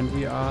there. Oh, and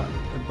we are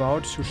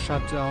about to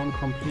shut down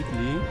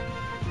completely.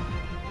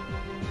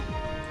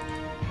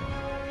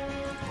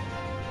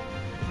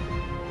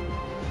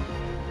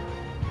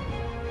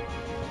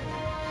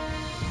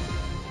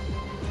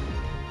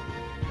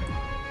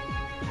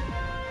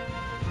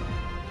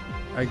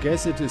 I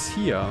guess it is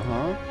here,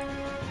 huh?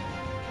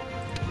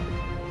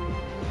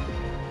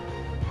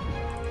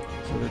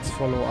 So let's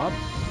follow up.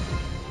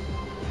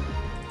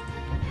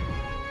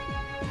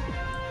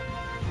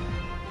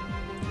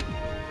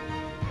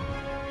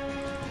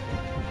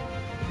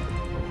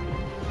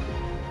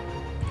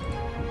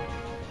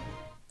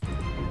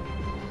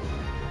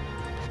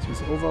 So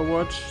it's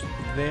Overwatch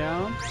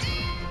there.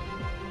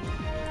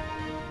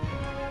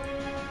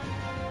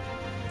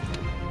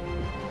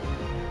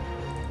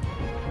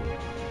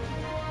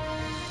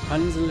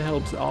 Hansel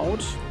helps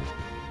out,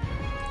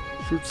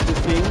 shoots the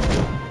thing.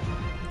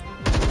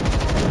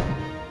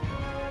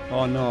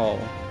 Oh no,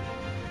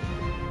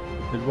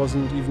 it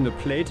wasn't even a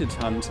plated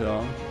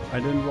hunter.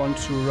 I didn't want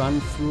to run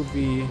through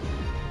the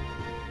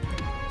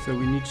So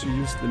we need to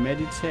use the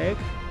Meditech.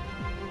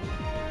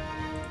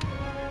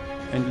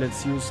 And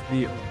let's use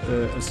the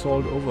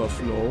Assault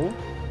Overflow.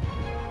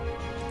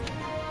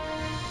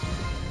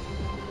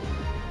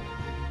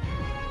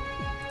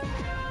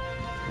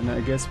 And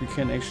I guess we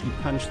can actually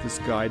punch this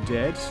guy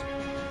dead.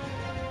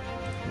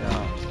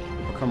 Yeah.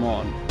 Oh, come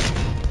on.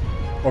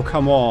 Oh,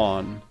 come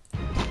on.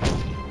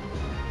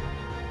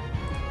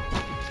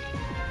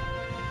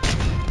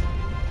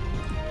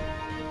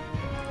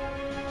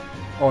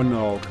 Oh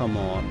no, come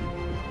on.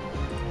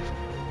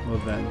 Well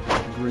then,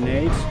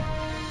 grenade.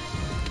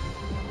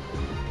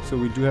 So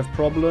we do have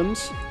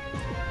problems.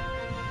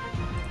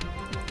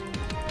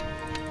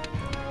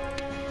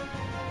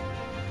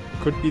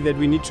 Could be that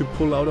we need to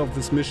pull out of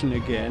this mission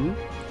again.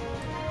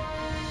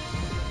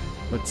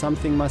 But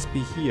something must be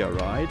here,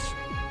 right?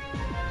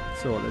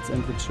 So let's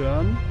end the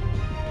turn.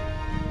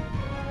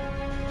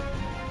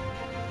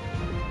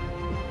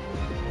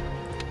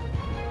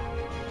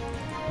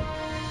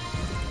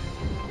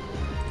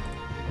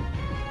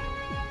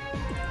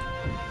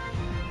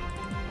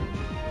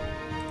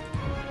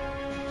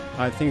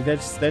 I think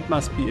that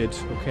must be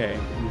it. Okay.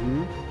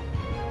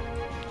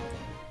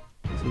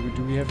 So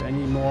do we have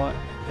any more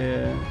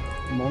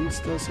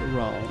monsters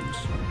around?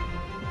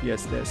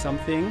 Yes, there's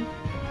something.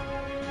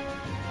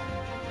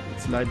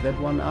 Let's light that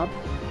one up.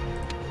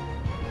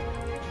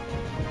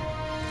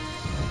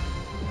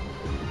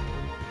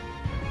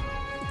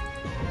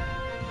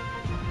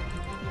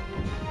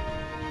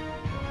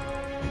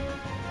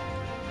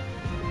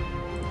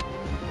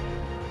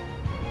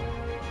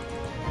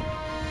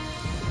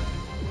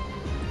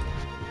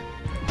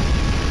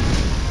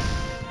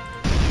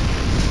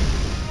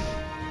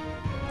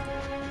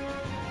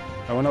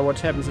 I wonder what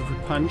happens if we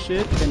punch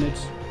it. Can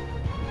it...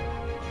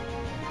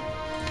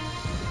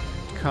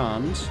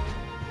 Can't.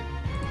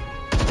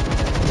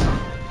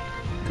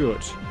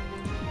 Good.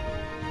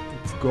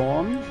 It's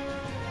gone.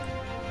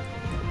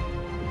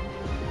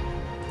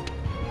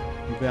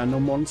 There are no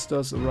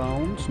monsters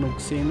around, no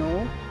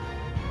xeno.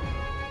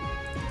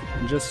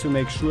 And just to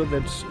make sure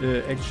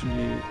that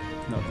actually...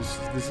 No,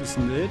 this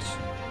isn't it.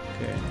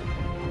 Okay.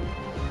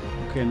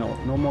 Okay,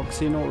 no more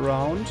xeno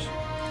around.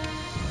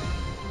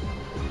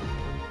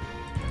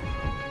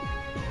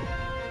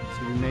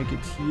 Make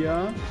it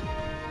here.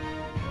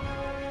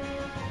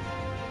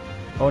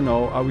 Oh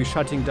no, are we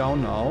shutting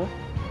down now?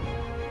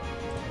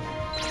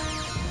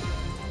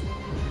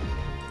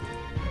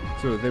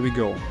 So there we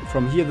go.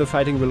 From here the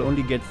fighting will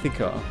only get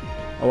thicker.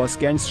 Our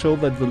scans show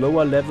that the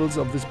lower levels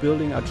of this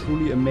building are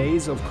truly a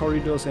maze of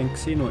corridors and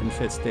xeno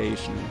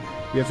infestation.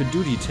 We have a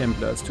duty,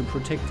 Templars, to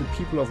protect the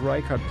people of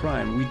Rykard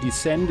Prime. We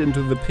descend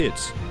into the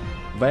pit.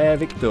 Via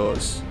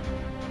Victors.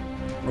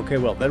 Okay,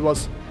 well that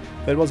was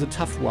a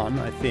tough one,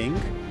 I think.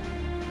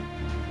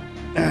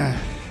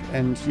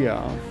 And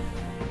yeah,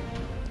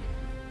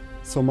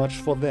 so much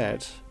for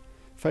that.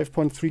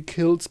 5.3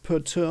 kills per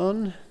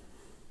turn.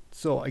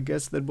 So I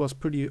guess that was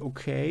pretty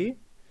okay.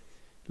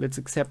 Let's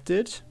accept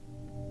it.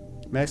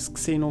 Mass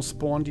Xeno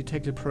spawn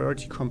detected,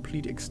 priority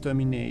complete,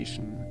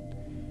 extermination.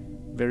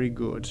 Very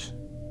good.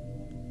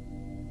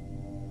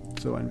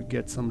 So, and we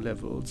get some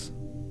levels.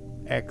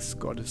 X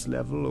got his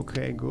level,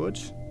 okay, good.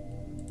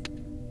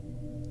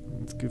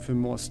 Let's give him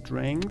more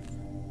strength.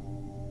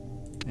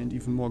 And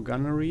even more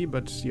gunnery,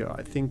 but yeah,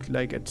 I think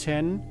like at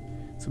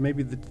 10. So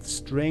maybe the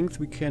strength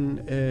we can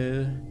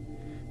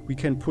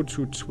put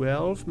to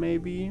 12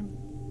 maybe.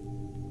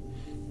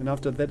 And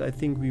after that I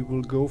think we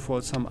will go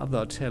for some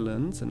other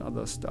talents and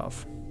other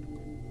stuff.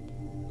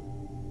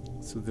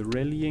 So the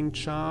rallying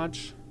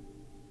charge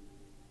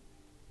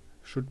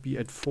should be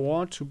at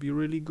 4 to be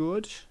really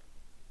good.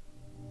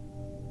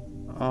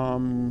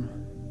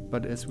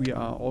 But as we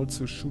are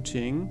also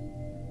shooting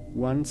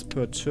once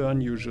per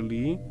turn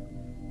usually,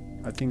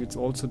 I think it's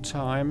also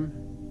time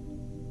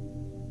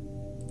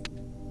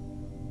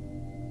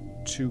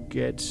to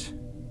get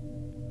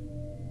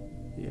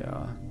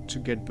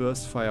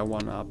burst fire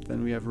 1 up.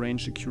 Then we have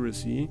range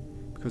accuracy,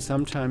 because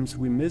sometimes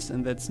we miss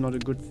and that's not a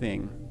good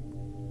thing.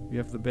 We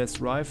have the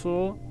best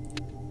rifle.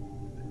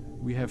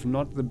 We have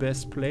not the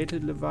best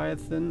plated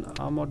Leviathan.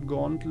 Armored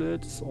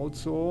gauntlet is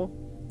also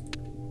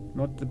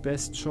not the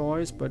best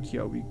choice, but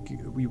yeah,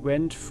 we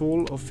went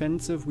full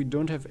offensive. We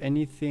don't have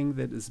anything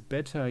that is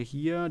better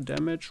here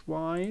damage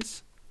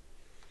wise.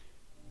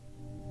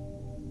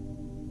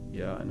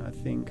 Yeah, and I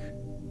think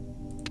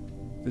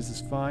this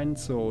is fine.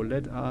 So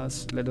let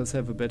us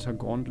have a better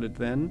gauntlet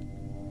then.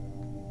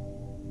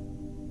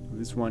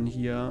 This one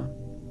here,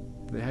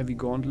 the heavy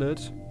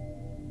gauntlet,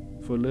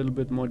 for a little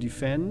bit more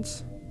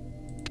defense.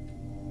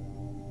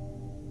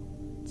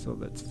 So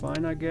that's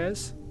fine, I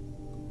guess.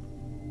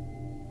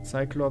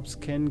 Cyclops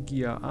can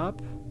gear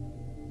up.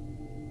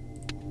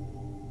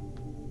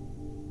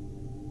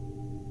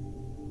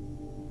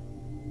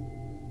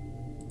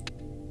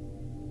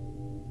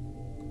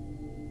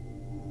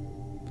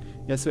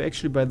 Yeah, so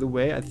actually, by the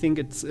way, I think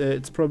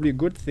it's probably a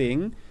good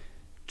thing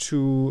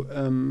to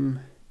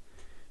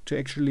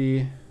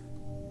actually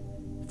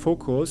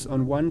focus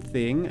on one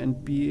thing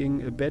and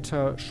being a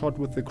better shot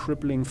with the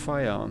crippling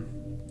fire.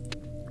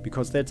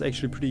 because that's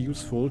actually pretty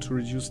useful to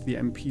reduce the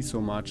MP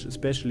so much,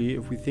 especially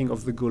if we think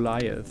of the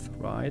Goliath,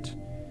 right?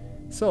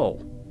 So,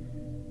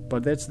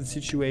 but that's the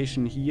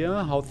situation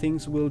here. How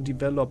things will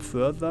develop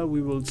further,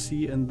 we will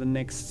see in the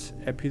next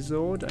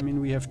episode. I mean,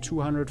 we have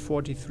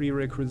 243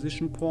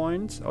 requisition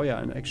points. Oh yeah,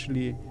 and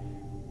actually,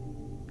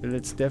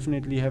 let's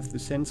definitely have the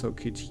sensor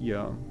kit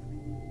here.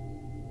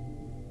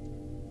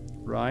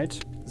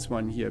 Right? This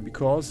one here,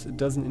 because it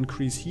doesn't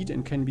increase heat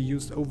and can be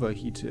used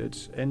overheated,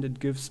 and it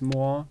gives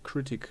more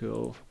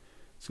critical.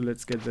 So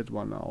let's get that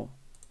one now,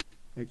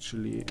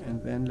 actually,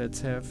 and then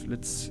let's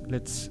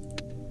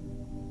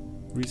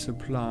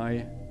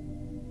resupply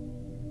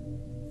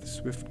the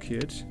Swift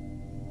kit.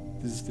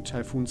 This is the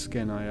Typhoon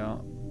scanner, yeah.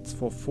 It's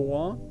for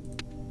 4.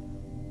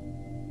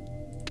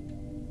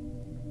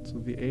 So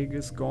the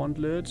Aegis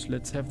gauntlet.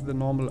 Let's have the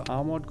normal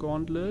armored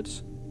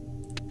gauntlet.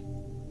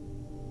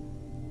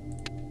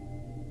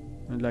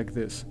 And like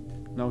this.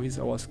 Now he's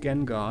our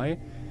scan guy,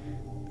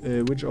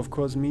 which of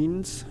course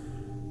means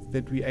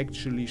that we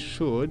actually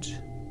should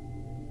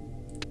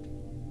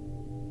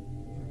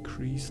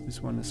increase.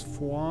 This one is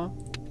 4.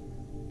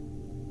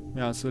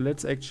 Yeah, so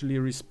let's actually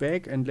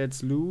respec and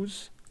let's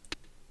lose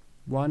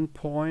 1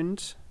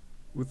 point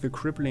with the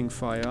crippling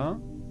fire.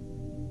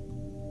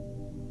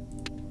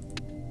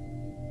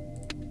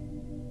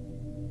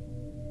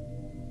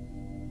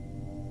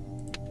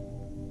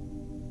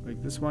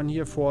 Like this one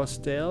here for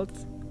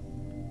stealth.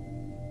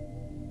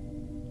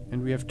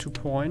 And we have 2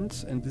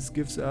 points, and this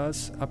gives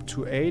us up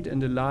to 8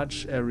 and a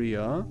large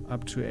area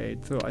up to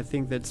 8. So I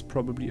think that's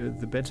probably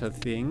the better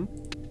thing.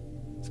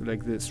 So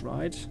like this,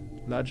 right?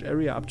 Large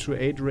area up to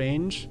 8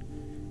 range,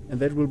 and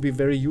that will be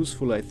very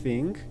useful, I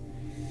think.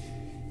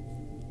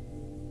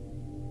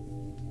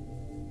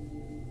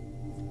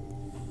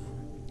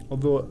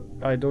 Although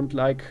I don't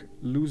like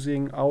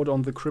losing out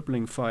on the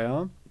crippling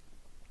fire,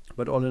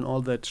 but all in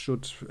all that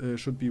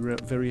should be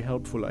very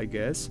helpful, I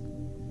guess.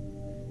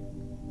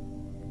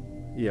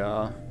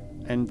 Yeah,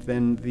 and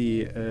then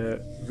the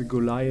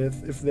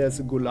Goliath, if there's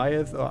a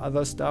Goliath or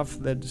other stuff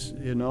that,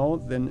 you know,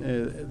 then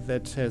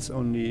that has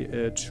only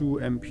 2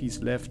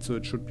 MPs left, so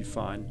it should be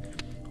fine.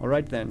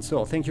 Alright then,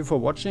 so thank you for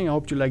watching. I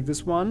hope you like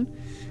this one.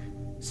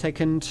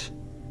 Second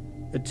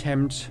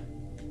attempt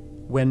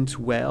went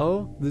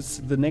well.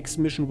 The next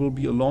mission will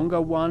be a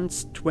longer one,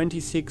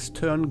 26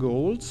 turn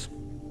goals.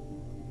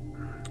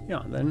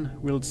 Yeah, then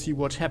we'll see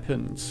what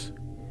happens.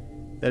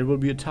 That will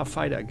be a tough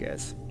fight, I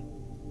guess.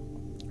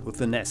 With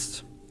the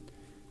nest.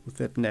 With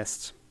that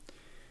nest.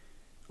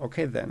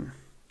 Okay then.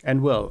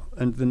 And well,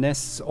 and the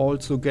nest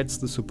also gets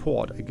the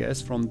support, I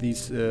guess, from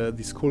these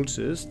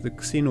cultists, the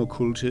xeno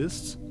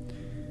cultists.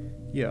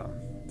 Yeah.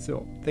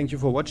 So, thank you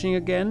for watching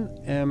again.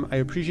 I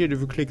appreciate if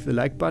you click the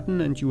like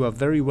button, and you are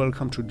very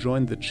welcome to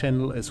join the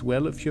channel as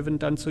well if you haven't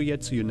done so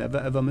yet, so you never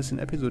ever miss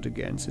an episode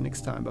again. See you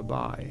next time. Bye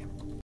bye.